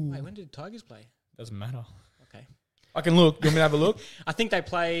 Ooh. Wait, when did Tigers play? Doesn't matter. Okay. I can look. You want me to have a look? I think they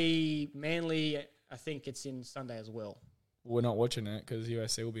play Manly. I think it's in Sunday as well. We're not watching it because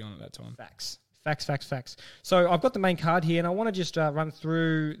USC will be on at that time. Facts. So I've got the main card here, and I want to just run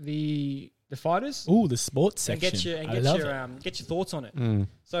through the fighters Ooh, the sports and section. get your thoughts on it.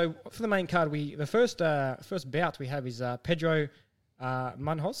 So for the main card, the first bout we have is Pedro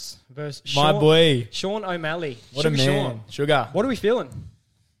Munhoz versus My boy. Sean O'Malley. What a Sugar man. Sean. Sugar. What are we feeling?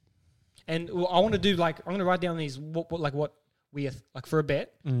 And I want to do I'm going to write down these what we for a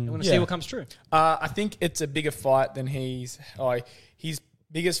bet. I want to see Yeah. what comes true. I think it's a bigger fight than his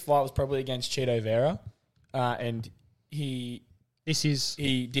biggest fight was probably against Cheeto Vera, and he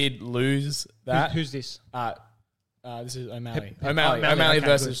did lose that. Who's this? This is O'Malley. O'Malley, O'Malley okay,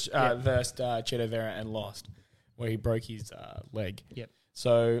 versus good. versus Cheeto Vera and lost, where he broke his leg. Yep.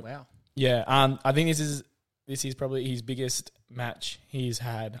 So Wow. yeah, I think this is probably his biggest match he's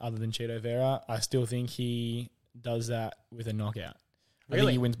had other than Cheeto Vera. I still think he does that with a knockout. I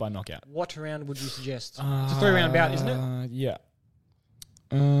think he wins by knockout. What round would you suggest? It's a 3-round bout, isn't it? Yeah.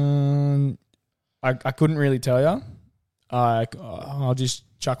 I couldn't really tell you. I'll just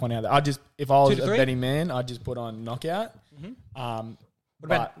chuck one out there. If I was a betting man, I'd just put on knockout. What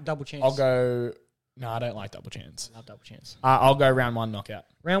about double chance? I'll go. No, I don't like double chance. I love double chance. I'll go round 1 knockout.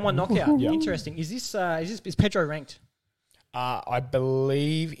 Round 1 knockout. Yeah. Interesting. Is Pedro ranked? I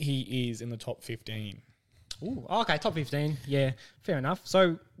believe he is in the top 15. Ooh, okay, top 15. Yeah, fair enough.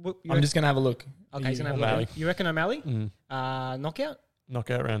 So I'm just gonna have a look. Okay, he's gonna have a look. You reckon O'Malley? Knockout.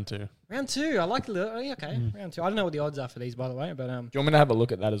 Knockout round 2. Round 2. I like the. Okay, round 2. I don't know what the odds are for these, by the way, but Do you want me to have a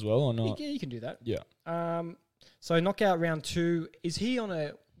look at that as well or not? Yeah, you can do that. Yeah. So knockout round 2. Is he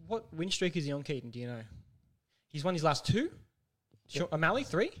on what win streak is he on, Keaton? Do you know? He's won his last 2. Yep. O'Malley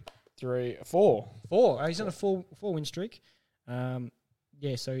 3, 4. Oh, he's on a 4 win streak.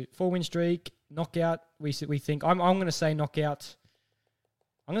 Yeah, so 4 win streak, knockout. We think I'm going to say knockout.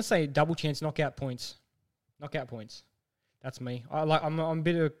 I'm going to say double chance knockout points. Knockout points. That's me. I'm a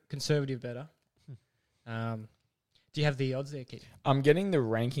bit of a conservative better. Do you have the odds there, Keith? I'm getting the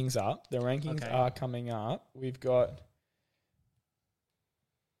rankings up. The rankings are coming up. We've got.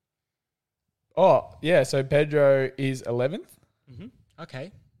 Oh yeah, so Pedro is 11th.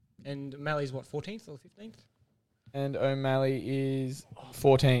 Okay, and O'Malley's what, 14th or 15th? And O'Malley is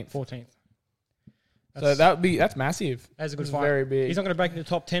 14th. 14th. So that's massive. That's a good That's fight. very big. He's not going to break into the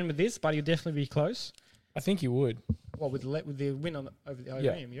top 10 with this, but he'll definitely be close. I think he would. What, with the win over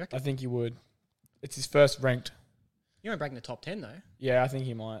him, you reckon? I think he would. It's his first ranked. You won't break in the top 10 though. Yeah, I think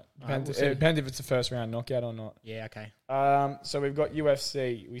he might. Depends, it depends if it's a first round knockout or not. Yeah, okay. So we've got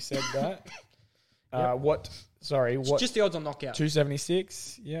UFC. We said that. Yep. What? Just the odds on knockout.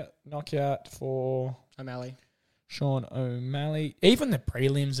 276. Yeah, knockout for O'Malley. Sean O'Malley. Even the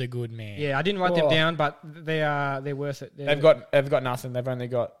prelims are good, man. Yeah, I didn't write them down, but they're worth it. They've got nothing. They've only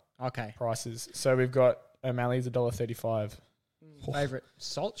got prices. So we've got O'Malley's $1.35. Favorite,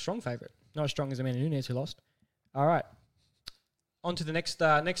 strong favorite. Not as strong as Amanda Nunes, who lost. All right. On to the next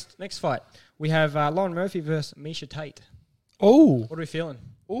fight. We have Lauren Murphy versus Misha Tate. Oh. What are we feeling?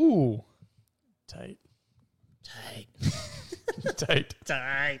 Ooh. Tate.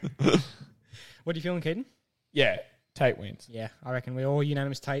 What are you feeling, Keaton? Yeah, Tate wins. Yeah, I reckon we're all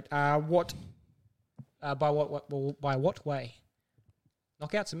unanimous Tate. By what way?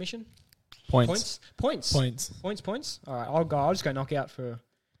 Knockout, submission? Points. All right, I'll just go knockout to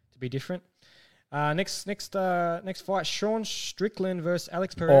be different. Next fight, Sean Strickland versus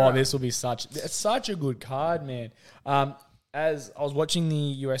Alex Pereira. Oh, this will be such a good card, man. As I was watching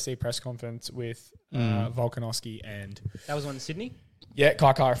the UFC press conference with Volkanovski and that was one in Sydney. Yeah,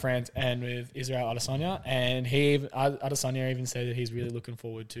 Kai France and with Israel Adesanya, and Adesanya even said that he's really looking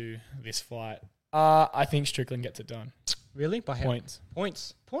forward to this fight. I think Strickland gets it done. Really? By how?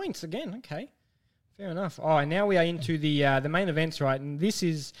 Points again. Okay, fair enough. Oh, and now we are into the main events, right? And this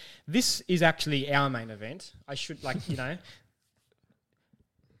is actually our main event. I should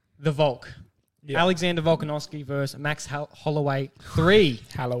the Volk. Yeah. Alexander Volkanovski versus Max Holloway 3.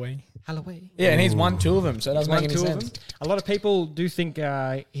 Holloway. Yeah, and he's won 2 of them, so it doesn't make any sense. A lot of people do think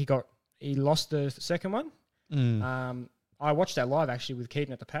he lost the second one. I watched that live actually with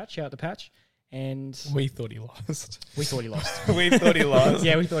Keaton at the patch, out at the patch, and we thought he lost. We thought he lost.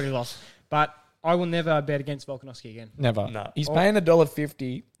 Yeah, we thought he lost. But I will never bet against Volkanovski again. Never. No. He's paying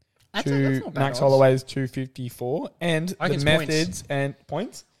 $1.50 to Max Holloway's $2.54, and the methods and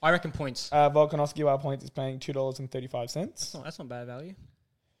points. I reckon points. Volkanovski by points is paying $2.35. That's not bad value.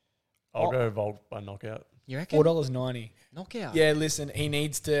 I'll go Volk by knockout. You reckon? $4.90. Knockout. Yeah, listen, he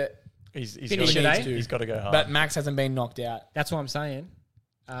needs to. He's got to go hard. But Max hasn't been knocked out. That's what I'm saying.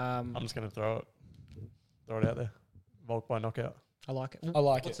 I'm just going to throw it out there. Volk by knockout. I like it.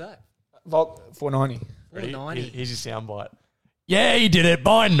 What's that? Volk $4.90. Ready? Here's your soundbite. Yeah, he did it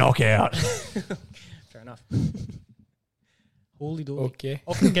by knockout. Fair enough. Holy dooly. Okay.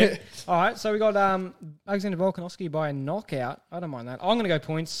 All right, so we got Alexander Volkanovski by a knockout. I don't mind that. I'm going to go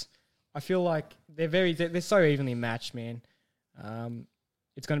points. I feel like they're so evenly matched, man.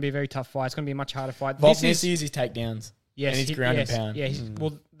 It's going to be a very tough fight. It's going to be a much harder fight. Volk needs to use his takedowns. Yes, and his ground and pound. Yeah,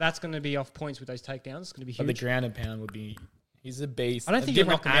 well, that's going to be off points with those takedowns. It's going to be huge. But the ground and pound would be... He's a beast. I don't think you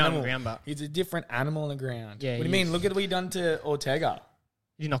knock him out on the ground, but... He's a different animal on the ground. Yeah, what do you mean? Look at what he done to Ortega.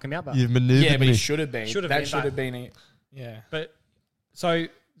 You knock him out, but... You've maneuvered Yeah, but he should have been. That should have been it. Yeah. But... So,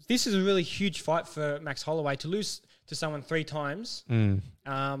 this is a really huge fight for Max Holloway to lose to someone 3 times. Wouldn't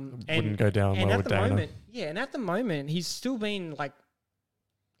go down well with Dana. And at the moment, he's still been,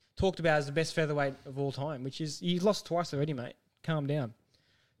 talked about as the best featherweight of all time, which is... He's lost twice already, mate. Calm down.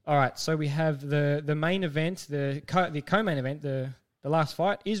 All right, so we have the main event, the co-main event, the The last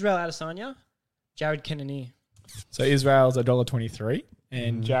fight, Israel Adesanya, Jared Cannonier. So Israel's $1.23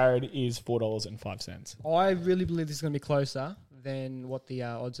 and Jared is $4.05. I really believe this is going to be closer than what the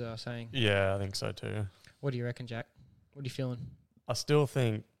odds are saying. Yeah, I think so too. What do you reckon, Jack? What are you feeling? I still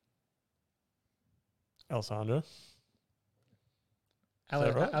think Alessandra.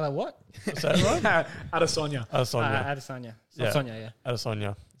 right? Ella what? Is that right? Adesanya. Adesanya. Adesanya. Yeah. Sonia, yeah.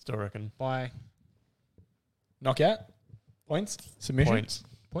 Adesanya. Still reckon. By Knockout? Points? Submission?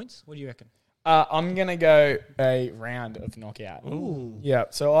 points? What do you reckon? I'm going to go a round of knockout. Ooh. Yeah,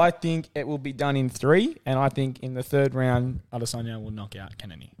 so I think it will be done in 3, and I think in the third round, Adesanya will knock out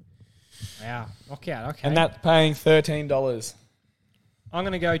Kennedy. Wow. Knockout, okay. And that's paying $13. I'm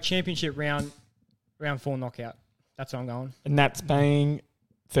going to go championship round 4 knockout. That's where I'm going. And that's paying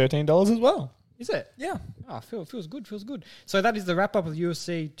 $13 as well. Is it? Yeah. Oh, feels good. So that is the wrap up of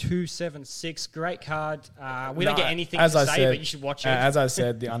UFC 276. Great card. We don't get anything to say, but you should watch it. As I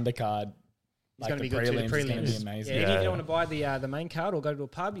said, the undercard, It's going to be good too. The prelims is going to be prelims. amazing. Yeah, if you don't want to buy the main card or go to a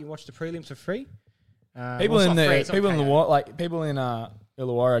pub, you watch the prelims for free. People well, in it's not free, the it's not people in the paid. war, like people in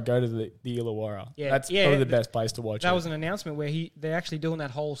Illawarra go to the Illawarra. Yeah, That's yeah, probably the best place to watch That it. was an announcement where they're actually doing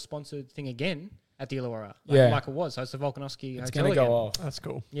that whole sponsored thing again at the Illawarra. Yeah. Like it was. So it's the Volkanovski It's Hotel going to again. go off. That's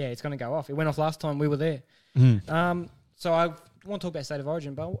cool. Yeah, it's going to go off. It went off last time we were there. So I want to talk about State of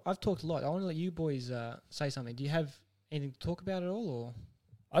Origin, but I've talked a lot. I want to let you boys say something. Do you have anything to talk about at all, or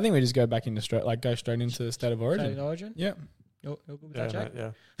I think we just go back into go straight into the state of origin. State of Origin? Yeah. You're good with Yeah, that, Jake?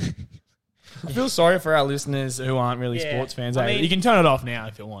 mate, yeah. I feel sorry for our listeners who aren't really Yeah. sports fans. I mean- you can turn it off now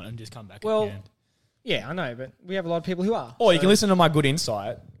if you want and just come back Well, at the end. Yeah, I know, but we have a lot of people who are. Or you So can listen to my good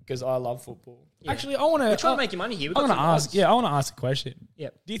insight because I love football. Yeah. Actually, I want We're trying to to. make you money here. I want to ask. Yeah, I want to ask a question.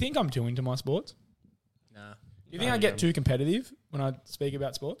 Yep. Do you think I'm too into my sports? Nah. Do you think I get too competitive when I speak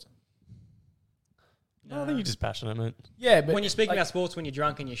about sports? No, I think you're just passionate, mate. Yeah, but When you're speaking about sports, when you're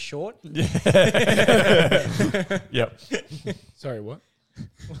drunk and you're short. Yep. sorry, what?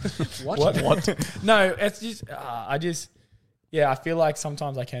 What? No, it's just I feel like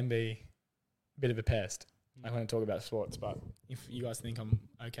sometimes I can be a bit of a pest. Like when I talk about sports, but if you guys think I'm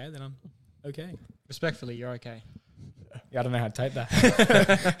okay, then I'm okay. Respectfully, you're okay. Yeah, I don't know how to take that.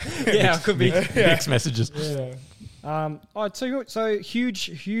 Yeah, it could be. Mixed messages. Yeah. So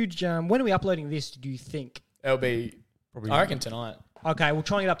huge. When are we uploading this? Do you think? It'll be, Probably I reckon tonight. Okay, we'll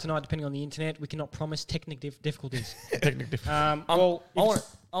try and get up tonight, depending on the internet. We cannot promise technical difficulties. I want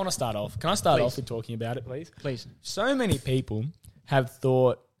to start off. Can I start Please. off with talking about it, please? Please. So many people have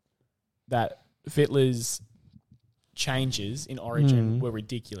thought that Fittler's changes in Origin were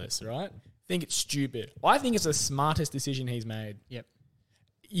ridiculous, right? Think it's stupid. I think it's the smartest decision he's made. Yep.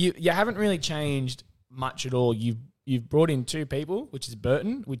 You haven't really changed much at all. You've brought in 2 people, which is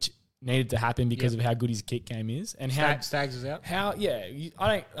Burton, which needed to happen because of how good his kick game is, and Stags is out.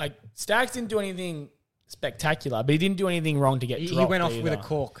 Stags didn't do anything spectacular, but he didn't do anything wrong to get He dropped. went off either. with a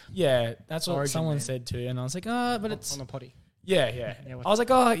cork Yeah, that's what Origin, someone man. said too, and I was like, but it's on the potty. yeah. Yeah, I was like,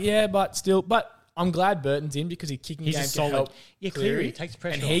 but I'm glad Burton's in because his kicking He's game a can solid. help. Yeah, clearly he takes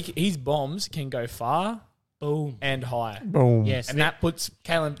pressure and off. his bombs can go far, Boom. and high. Boom. Yes. And that puts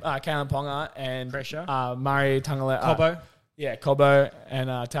Kalen Ponga and Pressure. Murray Tungale, Cobbo. Cobbo and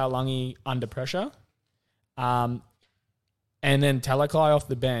Taulagi under pressure. And then Talakai off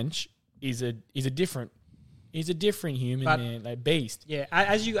the bench is a different human, But- man, like beast. Yeah,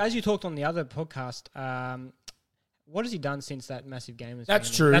 as you talked on the other podcast, what has he done since that massive game?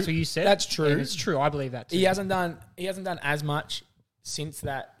 That's true. That's what you said. That's true. Yeah, it's true. I believe that too. He hasn't done as much since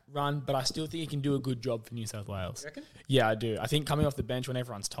that run, but I still think he can do a good job for New South Wales. You reckon? Yeah, I do. I think coming off the bench when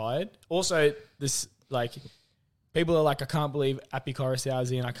everyone's tired. Also, this people are like, I can't believe Api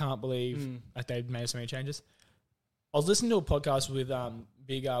Coruscant's in. I can't believe that they've made so many changes. I was listening to a podcast with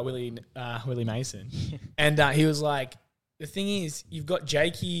big Willie Mason, and he was like, the thing is, you've got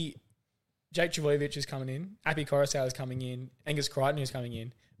Jake Travojevic is coming in, Api Coruscant is coming in, Angus Crichton is coming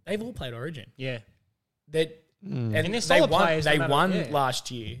in. They've all played Origin. Yeah. And they're they solid won, players, no they matter- won yeah.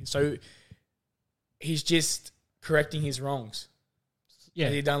 last year. So he's just correcting his wrongs. Yeah.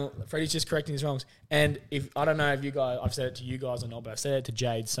 Freddie's just correcting his wrongs. And I don't know if you guys, I've said it to you guys or not, but I've said it to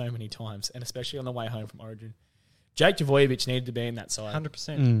Jade so many times, and especially on the way home from Origin. Jake Travojevic needed to be in that side.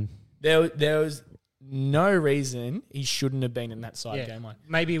 100%. There was no reason he shouldn't have been in that side Yeah. game one.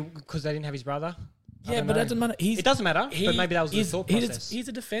 Maybe because they didn't have his brother. I Yeah, don't but know. that doesn't matter. It doesn't matter, but maybe that was the thought process. He's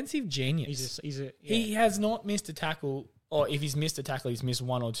a defensive genius. He has not missed a tackle, or if he's missed a tackle, he's missed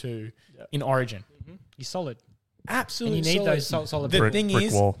 1 or 2 in Origin. He's solid. Absolutely, And you need solid. those solid The Brick- thing brick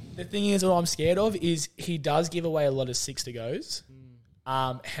is, wall. what I'm scared of is he does give away a lot of 6 to goes.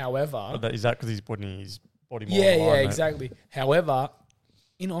 However, Is that because he's putting his 40 more. Yeah, on the line, mate. exactly. However,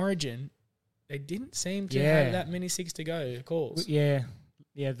 in Origin, they didn't seem to have that many 6 to go calls. Yeah.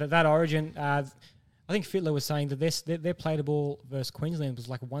 That Origin. I think Fittler was saying that their play the ball versus Queensland was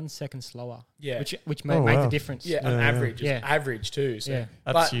like 1 second slower. Yeah. Which made the difference. Yeah, on average. Yeah. It's average too. So. Yeah.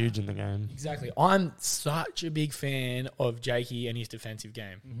 That's huge in the game. Exactly. I'm such a big fan of Jakey and his defensive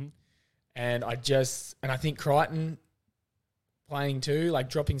game. Mm-hmm. And I think Crichton playing too, like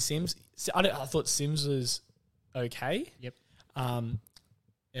dropping Sims. I thought Sims was okay. Yep.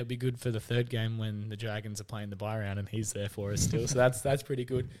 It'll be good for the third game when the Dragons are playing the bye round and he's there for us still. So that's pretty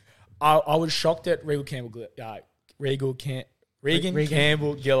good. I was shocked at Regan Campbell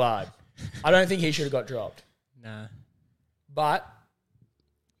Gillard. I don't think he should have got dropped. Nah. But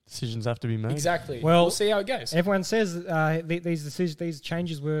Decisions have to be made. exactly. Well, We'll see how it goes. Everyone says these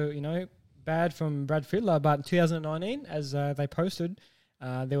changes were, bad from Brad Fittler, but in 2019, as they posted,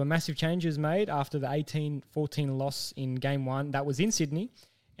 there were massive changes made after the 18-14 loss in Game 1. That was in Sydney.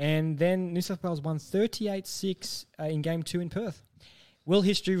 And then New South Wales won 38-6 in Game 2 in Perth. Will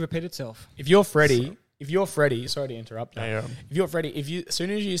history repeat itself? If you're Freddie, sorry to interrupt you. Yeah. If you're Freddie, as soon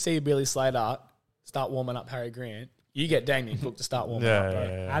as you see Billy Slater start warming up Harry Grant, you get Damien Cook to start warming up, bro.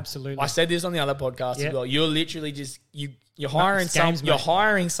 Yeah. Absolutely. I said this on the other podcast as well. You're literally just you're hiring games, you're mate.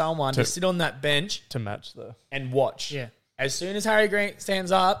 hiring someone to sit on that bench To match and watch. Yeah. As soon as Harry Grant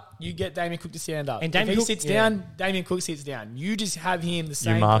stands up, you get Damien Cook to stand up. And if Damien he Cook- sits yeah. down, Damien Cook sits down. You just have him the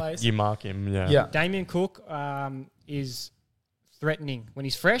same place. You mark him. Yeah. Yeah. Damien Cook is threatening when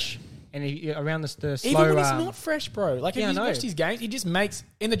he's fresh and around the slow. Even when he's not fresh, bro. Like, Yeah, I if you know. watched his games, he just makes...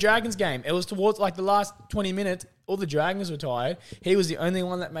 In the Dragons game, it was towards, like, the last 20 minutes, all the Dragons were tired. He was the only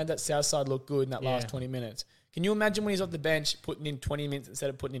one that made that South side look good in that last 20 minutes. Can you imagine when he's off the bench putting in 20 minutes instead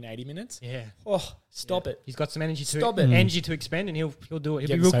of putting in 80 minutes? Yeah. Oh, stop it. He's got some energy to Stop it. energy to expend, and he'll do it. He'll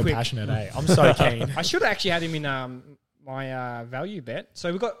Getting be real so quick. passionate, eh? I'm so keen. I should have actually had him in my value bet.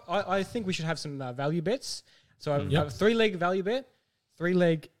 So we've got. I think we should have some value bets. So I have a 3-leg value bet,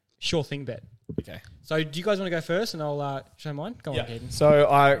 3-leg sure thing bet. Okay. So do you guys want to go first, and I'll show mine? Go on, Caden. So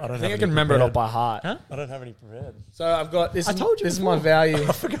I don't think have I any can remember it all prepared. by heart. Huh? I don't have any prepared. So I've got this. I told you This is before. my value.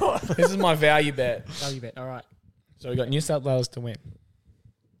 I forgot. This is my value bet. Value bet. All right. So we got New South Wales to win.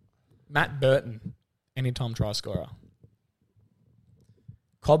 Matt Burton, anytime try scorer.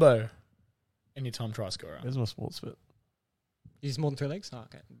 Cobbo, anytime try scorer. Where's my sports bet? Is more than 3 legs? Oh,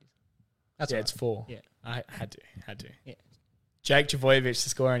 okay. That's Yeah, all right. it's 4. Yeah. I had to. Yeah. Jake Trbojevic to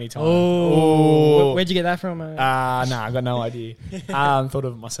score anytime. Oh, where'd you get that from? Nah, I got no idea. Thought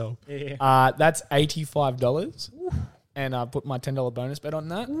of it myself. Yeah. That's $85. And I put my $10 bonus bet on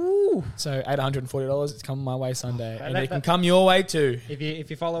that. Ooh. So $840. It's coming my way Sunday. And that- it can come your way too. If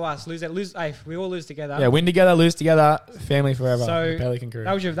you follow us, lose. Hey, we all lose together. Yeah, win together, lose together, family forever. So, Pelican crew.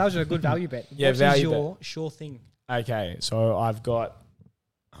 That was a good value bet. Yeah, What is value your sure thing? Okay, so I've got.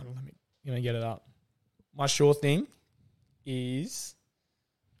 Hold on, let me get it up. My sure thing is.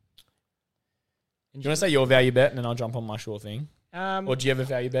 Do you want to say your value bet and then I'll jump on my sure thing? Or do you have a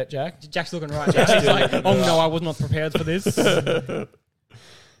value bet, Jack? Jack's looking right now. He's like, oh no, I was not prepared for this. The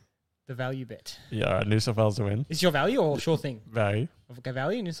value bet. Yeah, all right. New South Wales to win. Is your value or sure thing? Value. Okay,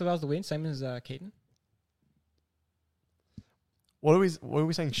 value. New South Wales to win, same as Keaton. What are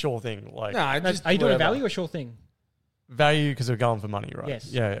we saying? Sure thing. Like No, No, are you doing a value or sure thing? value because we're going for money, right?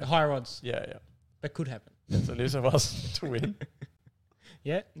 Yes. Yeah. The Yeah. higher odds. Yeah. That could happen. So New South Wales to win.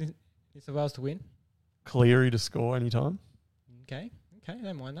 Yeah. New South Wales to win. Cleary to score anytime. Okay. I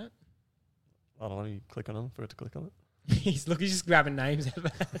don't mind that. I don't know. You click on them. Forgot to click on it. He's just grabbing names.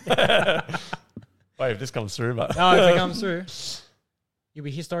 Wait, if this comes through, but Oh, if it comes through, you'll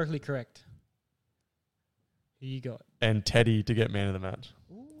be historically correct. Who you got? and Teddy to get man of the match.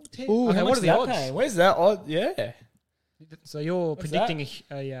 Okay, what are the odds? Where's that odd? Yeah. So you're What's predicting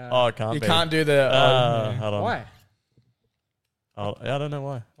a Oh, it can't You be. can't do the. Hold on. why? I don't know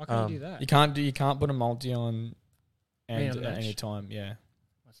why. Why can't you do that? You can't put a multi on Man and of the at match. any time. Yeah.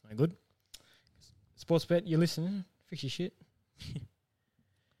 That's no good. Sports bet, you listen, fix your shit.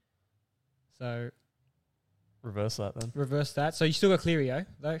 So Reverse that then. reverse that. So you still got Cleary,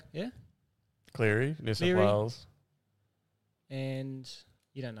 though, yeah? Cleary, New South Cleary. Wales. And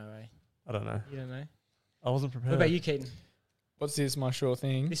you don't know, eh? I don't know. You don't know. I wasn't prepared. What about you, Keaton? What's this? My sure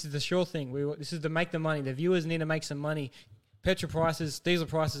thing. This is the sure thing. This is to make the money. The viewers need to make some money. Petrol prices, diesel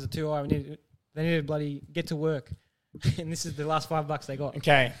prices are too high. They need to bloody get to work. And this is the last $5 they got.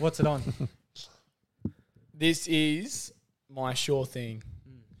 Okay. What's it on? This is my sure thing.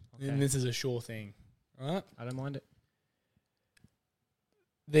 Okay. And this is a sure thing. Right? I don't mind it.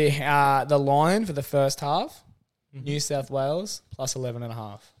 The line for the first half, Mhm. New South Wales plus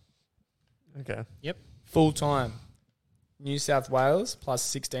 11.5. Okay. Yep. Full time. New South Wales plus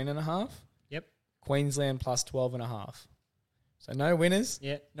 16.5. Yep. Queensland plus 12.5. So no winners.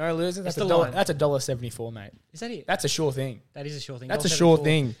 Yeah. No losers. That's That's the line. That's $1.74, mate. Is that it? That's a sure thing. That is a sure thing. That's a sure $1.74.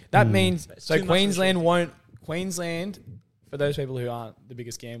 thing. That means It's so too much of a Queensland sure won't. Queensland, for those people who aren't the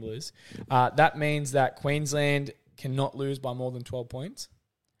biggest gamblers, that means that Queensland cannot lose by more than 12 points.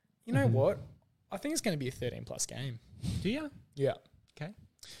 You know what? I think it's going to be a 13 plus game. Do you? Yeah. Okay.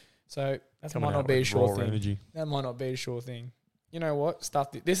 So that Coming might out not be a with sure raw thing. energy. That might not be a sure thing. You know what?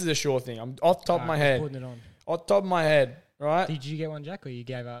 This is a sure thing. I'm off the top of my Alright, head. Putting it on. Off the top of my head, right? Did you get one, Jack, or you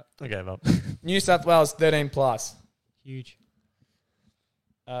gave up? I gave up. New South Wales 13 plus. Huge.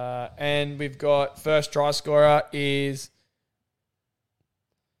 And we've got first try scorer is,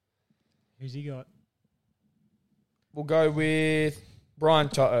 Who's he got? we'll go with Brian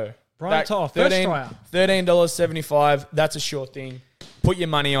Toto. Brian Toff, first tryer. $13.75. That's a sure thing. Put your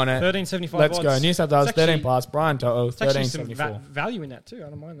money on it. $13.75. Let's go. New South Wales It's actually- 13 plus. Brian Toto It's actually some $13.74. value in that too. I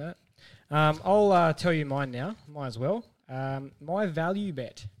don't mind that. I'll tell you mine now. Might as well. My value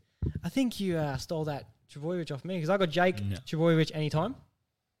bet. I think you stole that Trebojevic off me because I got Jake No. Trebojevic anytime.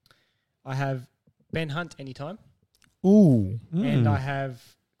 I have Ben Hunt anytime. Ooh. And I have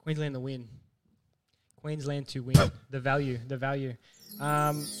Queensland to win. Queensland to win. The value.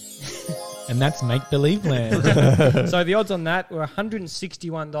 And that's make believe land. So the odds on that were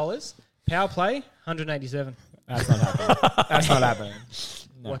 $161. Power play, $187. That's not happening. That's not happening.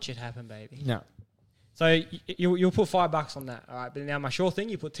 No. Watch it happen, baby. No. So you'll put $5 on that, all right? But now my sure thing,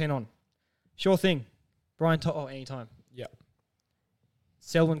 you put 10 on. Sure thing, Brian Toto anytime. Yep.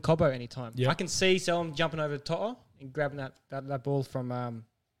 Selwyn Cobbo anytime. Yep. I can see Selwyn jumping over to Toto and grabbing that ball from.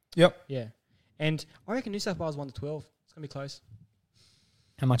 Yep. Yeah, and I reckon New South Wales 1-12. It's gonna be close.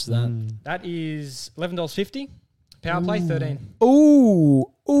 How much is that? That is $11.50. Power play 13.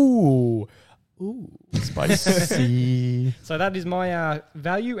 Ooh. Spicy. So that is my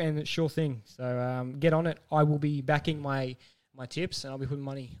value and sure thing. So get on it. I will be backing my tips and I'll be putting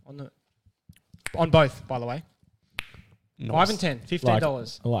money on both. By the way, Nice. 5 and 10,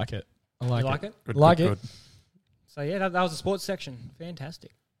 $15. I like it. You like it? Good, Like good, it. good. So yeah, that was the sports section.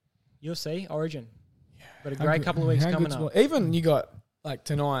 Fantastic. UFC Origin. Got a great couple of weeks coming up. Even you got like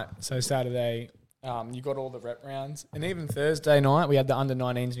tonight, so Saturday, you got all the rep rounds, and even Thursday night we had the under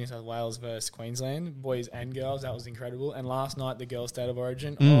 19s New South Wales versus Queensland, boys and girls. That was incredible. And last night the girls' state of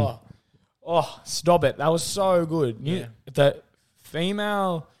origin. Oh, stop it! That was so good. Yeah. The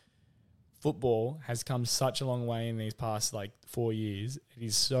female football has come such a long way in these past 4 years. It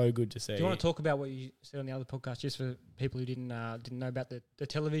is so good to see. Do you want to talk about what you said on the other podcast, just for people who didn't know about the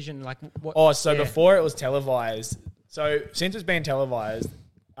television? Like what? Oh, so yeah. before it was televised. So since it's been televised,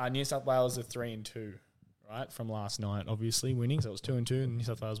 New South Wales are 3-2, right? From last night, obviously winning. So it was 2-2, and New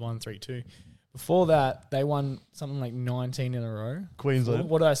South Wales won 3-2. Before that, they won something like 19 in a row. Queensland.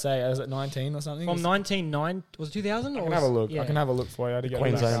 What did I say? Was it 19 or something? From 1909, was it 2000? I can have a look. Yeah. I can have a look for you. I had to get it back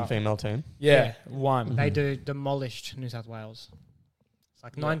Queensland up. female team. Yeah, one. They demolished New South Wales. It's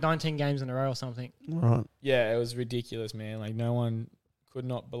like 19 games in a row or something. Right. Yeah, it was ridiculous, man. Like no one could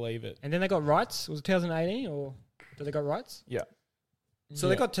not believe it. And then they got rights. Was it 2018 or did they got rights? Yeah. So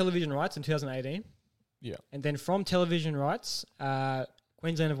they got television rights in 2018. Yeah. And then from television rights,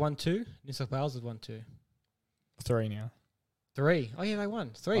 Queensland have won 2. New South Wales have won 2. 3 now. 3. Oh yeah, they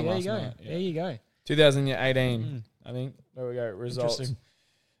won 3. Oh, there you last go. night, yeah. There you go. 2018, I think. There we go. Results. Interesting.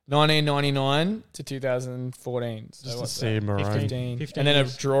 1999 to 2014. So Just to what's see that? Maroon. 15. 15 And then a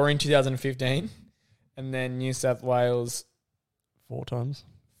years. draw in 2015. And then New South Wales 4 times.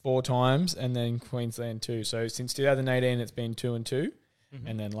 4 times. And then Queensland 2. So since 2018, it's been 2-2. Mhm.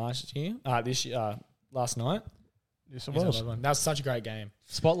 And then last year, last night, New South New South Wales. Wales won. That was such a great game.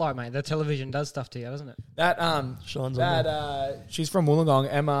 Spotlight, mate. The television does stuff to you, doesn't it? That Shines on there. she's from Wollongong,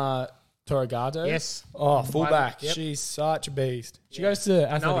 Emma Torregato. Yes. Oh, fullback. Yep. She's such a beast. She Yeah. goes to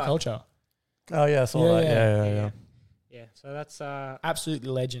athletic Noah. culture. Oh, yeah, I saw Yeah, that. yeah. Yeah. Yeah. So that's Absolutely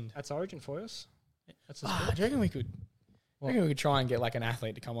legend. Origin for us. That's the Ah, sport. do you reckon we could? What? I reckon we could try and get like an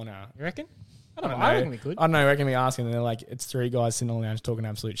athlete to come on our. You reckon? I don't know. I reckon we could. I don't know. I reckon we ask them, and they're like, "It's 3 guys sitting on the lounge talking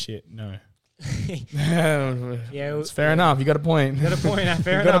absolute shit." No. Yeah, it's fair enough. You got a point. You got a point.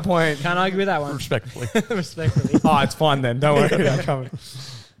 Fair You enough. got a point. Can't argue with that one. Respectfully. Respectfully. Oh, it's fine then. Don't worry about coming.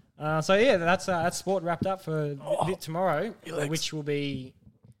 So yeah, that's sport wrapped up for tomorrow, which will be.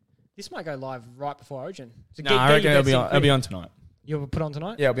 This might go live right before Origin. So No, I reckon it'll be on tonight. You'll put on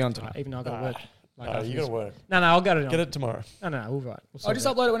tonight. Yeah, it'll be on tonight. Even though I got to work. You got to work. No, I'll get it on. Get it tomorrow. No, we'll right. We'll I'll sort just it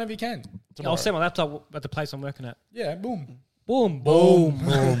out. upload it whenever you can. Yeah, I'll set my laptop at the place I'm working at. Yeah, boom. Boom, boom,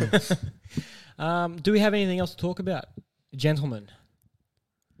 boom. Do we have anything else to talk about, gentlemen?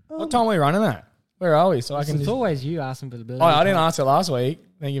 What time are we running at? Where are we? So I can. It's Just, always you asking for the ability. oh, I didn't ask it last week.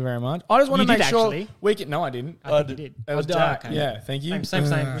 Thank you very much. I just want to You make did sure actually. we can. No, I didn't. I think you did. It was Oh, Jack. okay. Yeah, thank you. Same.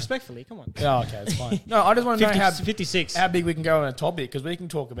 Respectfully, come on. Yeah, okay, it's fine. No, I just want to know 56. how big we can go on a topic because we can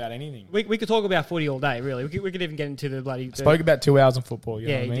talk about anything. We could talk about footy all day, really. We could even get into the bloody... Spoke about 2 hours on football, you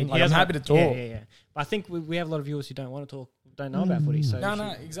know what I he mean? did. Like, He I'm doesn't- happy to talk. Yeah. But I think we have a lot of viewers who don't want to talk, don't know about footy. So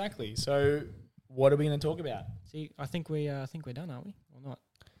No, exactly. So what are we going to talk about? See, I think we're done, aren't we? Or not?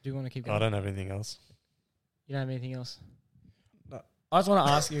 Do you want to keep going? I don't have anything else. You don't have anything else? I just want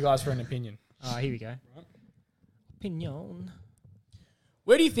to ask you guys for an opinion. Oh, here we go. Opinion.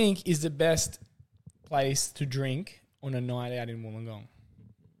 Where do you think is the best place to drink on a night out in Wollongong?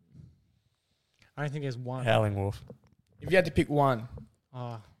 I don't think there's one. Howling Wolf. If you had to pick one.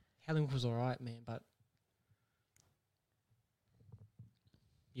 Oh, Howling was all right, man, but...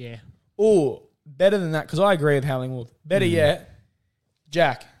 Yeah. Oh, better than that, because I agree with Howling Wolf. Better yet,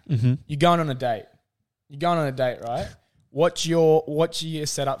 Jack, you're going on a date. You're going on a date, right? What's your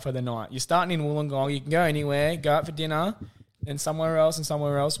setup for the night? You're starting in Wollongong. You can go anywhere, go out for dinner, and somewhere else and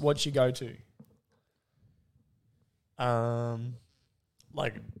somewhere else. What's your go-to?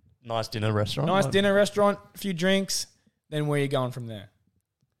 Like nice dinner restaurant. Nice like, dinner restaurant, a few drinks, then where are you going from there?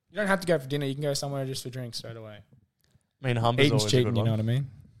 You don't have to go for dinner. You can go somewhere just for drinks straight away. I mean, Humber's Eating's always a cheating, good you know one. what I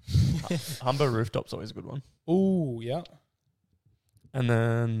mean? Humber Rooftop's always a good one. Ooh, yeah. And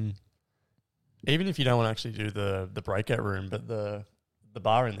then, even if you don't want to actually do the breakout room, but the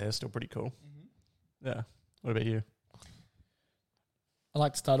bar in there is still pretty cool. Yeah. What about you? I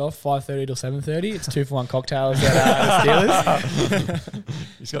like to start off 5:30 till 7:30. It's 2-for-1 cocktails at Steelers.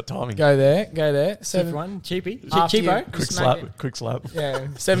 He's got timing. Go there. Seven one, cheapy. After you- Cheapo. Quick slap. Yeah,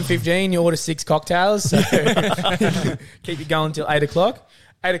 7:15. You order 6 cocktails. So keep you going till 8 o'clock.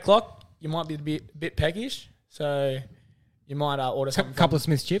 8 o'clock, you might be a bit peckish, so you might order something. Couple of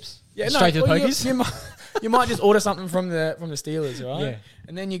Smith's chips. Yeah, Straight to the well, pokies. You might just order something from the Steelers, right? Yeah.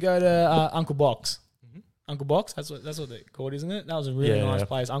 And then you go to Uncle Box. Uncle Box, that's what they're called, isn't it? That was a really nice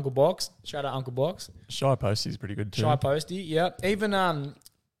place. Uncle Box. Shout out Uncle Box. Shy Posty's pretty good too. Shy Posty, yeah. Even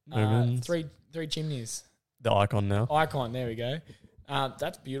Moomins. three chimneys. The Icon now. Icon, there we go.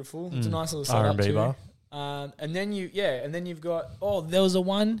 That's beautiful. It's a nice little setup R&B too. bar. And then you've got there was the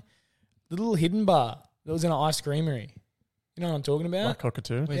little hidden bar that was in an ice creamery. You know what I'm talking about? Black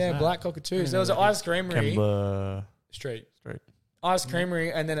Cockatoo. Where's Yeah, that? Black Cockatoos. There was an ice creamery Kembla street. Street. Ice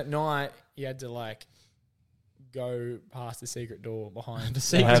creamery, and then at night you had to like go past the secret door behind The It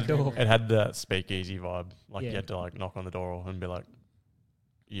secret had, door. it had that speakeasy vibe. Like Yeah. you had to like knock on the door and be like,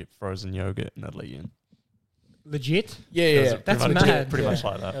 "You get frozen yogurt," and they'd let you in. Legit? Yeah, It was yeah. That's pretty much, mad. Pretty much Yeah.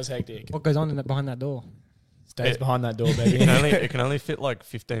 like that. That was hectic. What goes on behind that door? Stays It- behind that door, It baby. can only fit like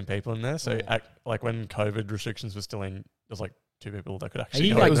 15 people in there. So like when COVID restrictions were still in, there was like 2 people that could actually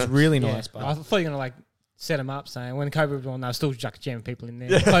you go like- in it was there. really Yeah. nice, but I thought you were going to set them up saying when COVID was on, they were still just jamming people in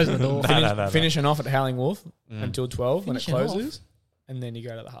there. Closing the door. No. finishing off at Howling Wolf Mm. until 12 when it Finishing off? closes, and then you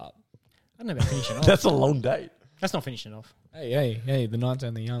go to the Harp. I don't know about finishing off. That's a long date. That's not finishing off. Hey, the night's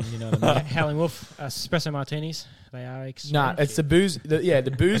only young, you know what I mean? Howling Wolf, espresso martinis. They are expensive. Nah, it's the booze.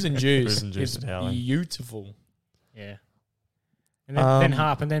 The booze and juice. Booze and juice is at Howling. beautiful. Yeah. And then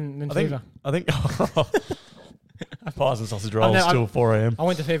Harp, and then I think Fever. I think pies and sausage rolls no, till 4 a.m. I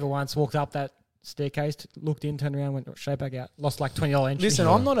went to Fever once, walked up that staircase, looked in, turned around, went straight back out. Lost like $20 entry. Listen,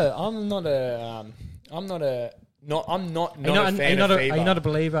 Yeah. I'm not a fan of Are Fever. you not a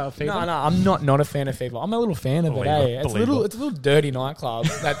believer of Fever? No, I'm not a fan of Fever. I'm a little fan of it. Believer. Hey, it's a Believer. little dirty nightclub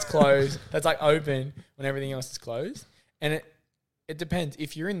that's closed. That's like open when everything else is closed, and it depends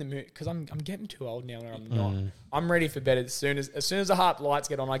if you're in the mood. Because I'm getting too old now, where I'm not. I'm ready for bed as soon as the Harp lights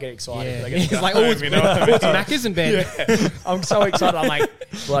get on. I get excited. Yeah. I get to It's go like, home, it's you know what I mean? Macca's in bed. Yeah. I'm so excited. I'm like,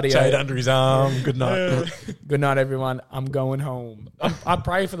 bloody Shade hell. under his arm. Good night. Good night, everyone. I'm going home. I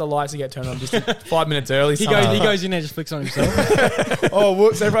pray for the lights to get turned on just 5 minutes early. He somehow. goes in there, just flicks on himself. Oh,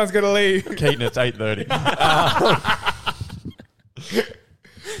 whoops! Everyone's got to leave. Keaton, it's 8:30.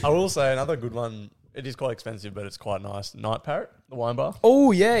 I will say another good one. It is quite expensive, but it's quite nice. Night Parrot, the wine bar.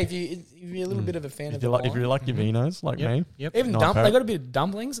 Oh yeah, if you're a little bit of a fan If of you the like, wine. if you like your vinos, like me, Yep. Even Night they Parrot. got a bit of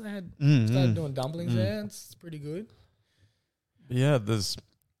dumplings. They had started doing dumplings there. It's pretty good. yeah. There's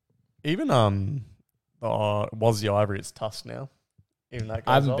even was the Ivory. It's Tusk now. Even that. I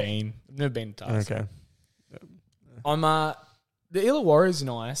goes haven't off. been. I've never been to Tusk. Okay. I'm the Illawarra is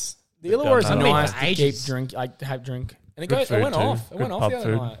nice. The They've Illawarra is done that. nice For to keep ages. drink. Like to have drink, and it Good goes. It food went too. off. It Good went off pub the other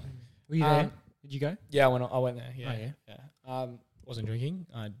food. night. Were you there? Did you go? Yeah, I went there. Yeah, Oh, yeah. Wasn't drinking.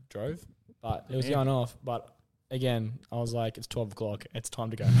 I drove, but it was Yeah. going off. But again, I was like, it's 12 o'clock. It's time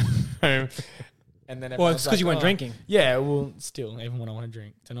to go home. And then Well, it's everyone's because you weren't drinking. Yeah, well, still, even when I want to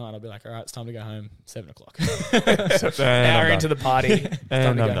drink tonight, I'll be like, all right, it's time to go home. 7 o'clock. Hour into the party. It's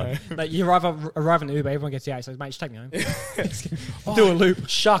time to go home. Like you arrive in Uber, everyone gets out. He says, "Mate, just take me home." Do a loop.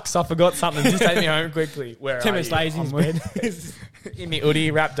 Shucks, I forgot something. Just take me home quickly. Where 10 are minutes you? later, he's in his bed. In the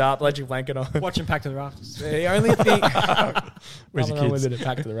hoodie, wrapped up, electric blanket on. Watching Pack to the Rafters. The only thing... Where's your kids? With it,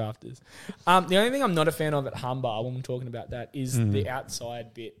 Pack to the Rafters. The only thing I'm not a fan of at Humber, when we're talking about that, is the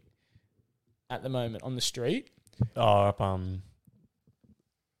outside bit at the moment on the street. Oh, up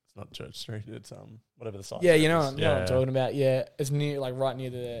it's not Church Street. It's whatever the site. Yeah, is. you know what I'm talking about. Yeah, it's near, like right near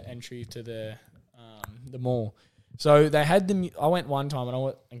the entry to the mall. So they had I went one time and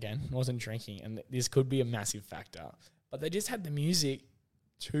I wasn't drinking, and this could be a massive factor, but they just had the music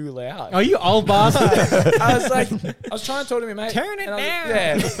too loud. Oh, you old bastard. I was trying to talk to my mate. Turn it down.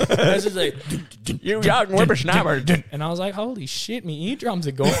 Yeah. I was just like, You young whippersnapper. and I was like, holy shit, my eardrums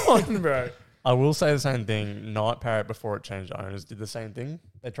are gone, bro. I will say the same thing. Night Parrot, before it changed owners, did the same thing.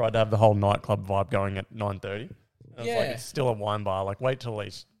 They tried to have the whole nightclub vibe going at 9:30. It's like it's still a wine bar. Like, wait till at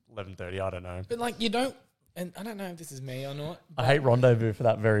least 11:30. I don't know. But like, you don't, and I don't know if this is me or not. I hate Rendezvous for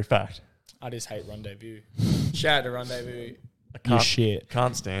that very fact. I just hate Rendezvous. Shout out to Rendezvous. I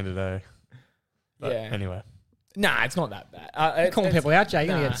can't stand it, eh? But yeah. Anyway. Nah, it's not that bad. Calling people out, Jay.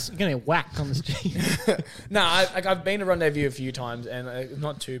 You're going to get whacked on the street. I've been to Rendezvous a few times, and it's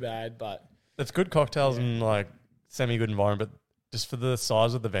not too bad, but... It's good cocktails and like semi-good environment, but just for the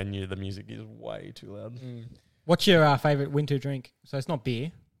size of the venue, the music is way too loud. What's your favourite winter drink? So it's not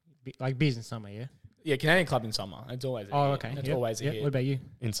beer. Like beer's in summer, yeah? Yeah, Canadian Club in summer. It's always a hit. Okay. It's always a hit. What about you?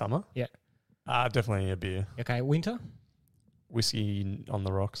 In summer? Yeah. Definitely a beer. Okay, winter? Whiskey on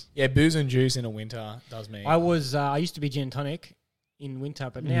the rocks. Yeah, booze and juice in a winter does me. I used to be gin and tonic in winter,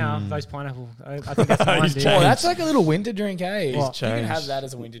 but now those pineapple, I think that's mine, He's dude. changed. Oh, that's like a little winter drink, eh? He's You can changed. have that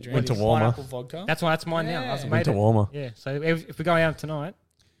as a winter drink. Winter warmer. Pineapple vodka. That's mine now. Yeah. I've made Winter it. warmer. Yeah, so if we go out tonight,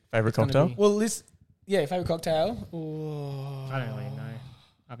 Favorite gonna cocktail? be- Well, favorite cocktail? Oh. I don't really know.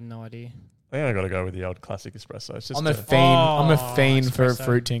 I have no idea. I think I got to go with the old classic espresso. It's just I'm a fiend for a espresso.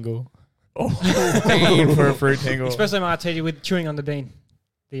 fruit tingle. Fiend for a fruit tingle. Espresso martini with chewing on the bean.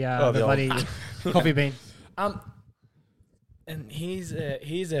 The the bloody coffee bean. And here's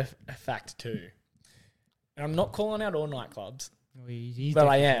a fact too. And I'm not calling out all nightclubs, He's but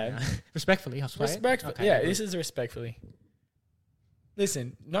I definitely, am. Respectfully, I'll swear. Respectfully, Okay, yeah, good. this is respectfully.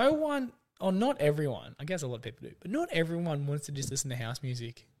 Listen, no one, or not everyone, I guess a lot of people do, but not everyone wants to just listen to house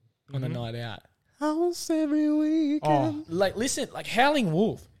music on a night out. House every weekend. Oh, Like, listen, like Howling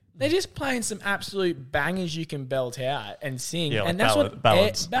Wolf, they're just playing some absolute bangers you can belt out and sing. Yeah, like and that's what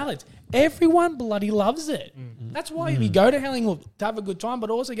ballads. ballads. Everyone bloody loves it. That's why we go to Howling Wolf to have a good time, but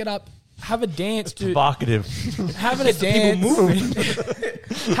also get up, have a dance to Provocative. having a dance,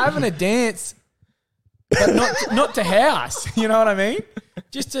 having a dance, but not to house. You know what I mean?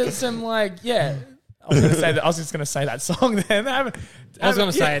 Just to some like I was just gonna say that song then. I was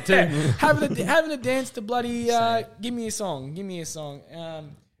going to say it too. Having a dance to bloody give me a song.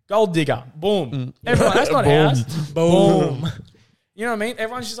 Gold Digger. Boom. Everyone, that's not house. Boom. You know what I mean?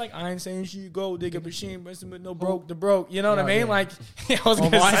 Everyone's just like, I ain't saying she gold digger, but she ain't messing with no broke the broke. You know what I mean? Yeah. Like, I was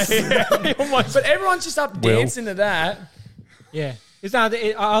going to say but everyone's just up dancing to that. Yeah.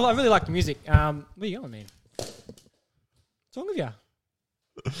 I really like the music. Where are you going, man? What's wrong with you?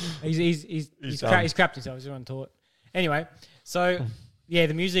 He's crapped himself. He's on tour. Anyway, so yeah,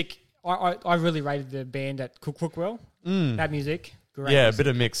 the music. I really rated the band at Crookwell. That music, great. Yeah, a music. bit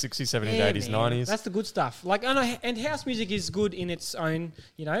of mix, 60s, 70s, Yeah, 80s, man. 90s. That's the good stuff. Like, I know, and house music is good in its own,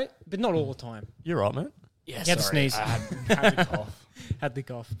 but not all the time. You're right, mate. Yeah, You had to sneeze. I had to cough. Had the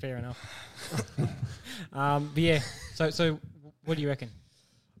cough. Fair enough. But yeah. So what do you reckon?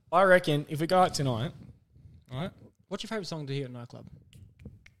 I reckon if we go out tonight, right? What's your favourite song to hear at a nightclub?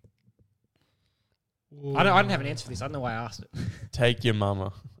 I don't have an answer for this. I don't know why I asked it. Take your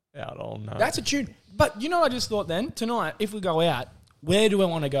mama out all night. That's a tune. But you know what I just thought then? Tonight, if we go out, where do I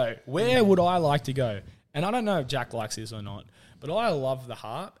want to go? Where would I like to go? And I don't know if Jack likes this or not, but I love the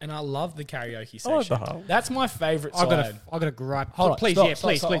harp and I love the karaoke section. I like the harp. That's my favourite I side. got a gripe. Hold on, Please, stop, yeah, stop,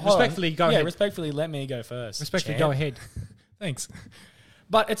 please, stop, please. hold on. Respectfully, go ahead. Respectfully, let me go first. Respectfully, champ. go ahead. Thanks.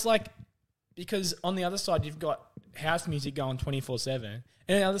 But it's like, because on the other side, you've got house music going 24/7.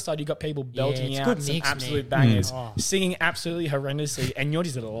 And on the other side, you've got people belting it's out good some mix, absolute man. bangers, Oh. singing absolutely horrendously, and you're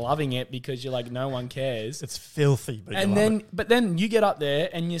just loving it because you're like, no one cares. It's filthy, but But then you get up there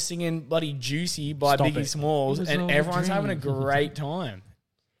and you're singing bloody Juicy by Stop Biggie it. Smalls, It was and all a everyone's having a dream. great time.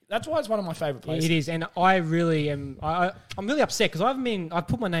 That's why it's one of my favourite places. It is, and I really am. I'm really upset because I've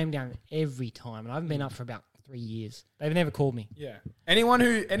put my name down every time, and I haven't been up for about 3 years. They've never called me. Yeah. Anyone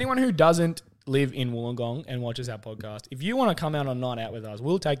who doesn't live in Wollongong and watches our podcast, if you want to come out on night out with us,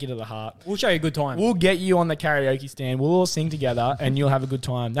 we'll take you to the heart. We'll show you a good time. We'll get you on the karaoke stand. We'll all sing together and you'll have a good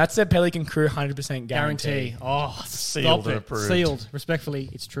time. That's the Pelican Crew 100% guarantee. Oh, Sealed stop and it. approved. Sealed. Respectfully,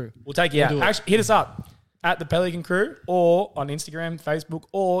 it's true. We'll take you We'll out. do it. Actually, hit us up at the Pelican Crew or on Instagram, Facebook,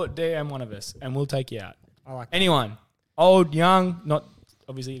 or DM one of us and we'll take you out. I like that. Anyone, old, young, not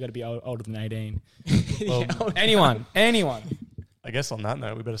obviously you got to be older than 18. Well, Anyone. I guess on that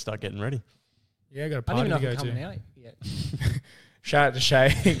note, we better start getting ready. Yeah, I got a I don't party even know to if go I'm to. coming out yet. Shout out to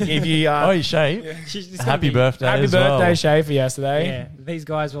Shay. If you Oh, you Shay. It's gonna Happy be- birthday happy as birthday, well. Shay, for yesterday. Yeah, these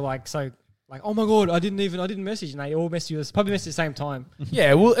guys were like, oh my God, I didn't message. And they all messaged us, probably messaged at the same time.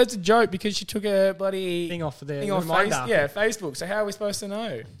 Yeah, well, it's a joke because she took a bloody Thing off the thing off reminder. Facebook. So how are we supposed to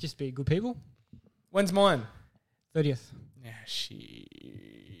know? Just be good people. When's mine? 30th, Yeah,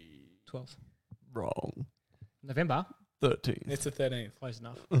 12th. Wrong. November. 13. It's the 13th. Close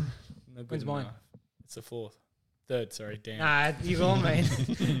enough. Not good When's mine? enough. It's the 4th. 3rd, sorry, damn. Nah, you're on, man.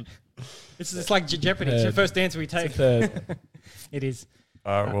 It's like Jeopardy. It's the first answer we take. It's the 3rd. It is.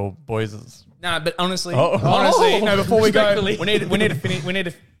 All right, well, boys, No, but honestly, Oh. no. Before we go, Respectfully. we need to finish. We need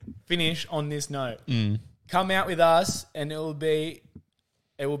to finish on this note. Come out with us, and it will be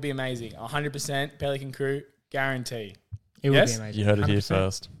amazing. 100% Pelican Crew guarantee. It would Yes? be amazing. you heard it here 100%.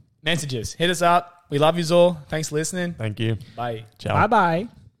 first. Messages, hit us up. We love you all. Thanks for listening. Thank you. Bye. Ciao. Bye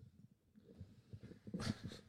bye.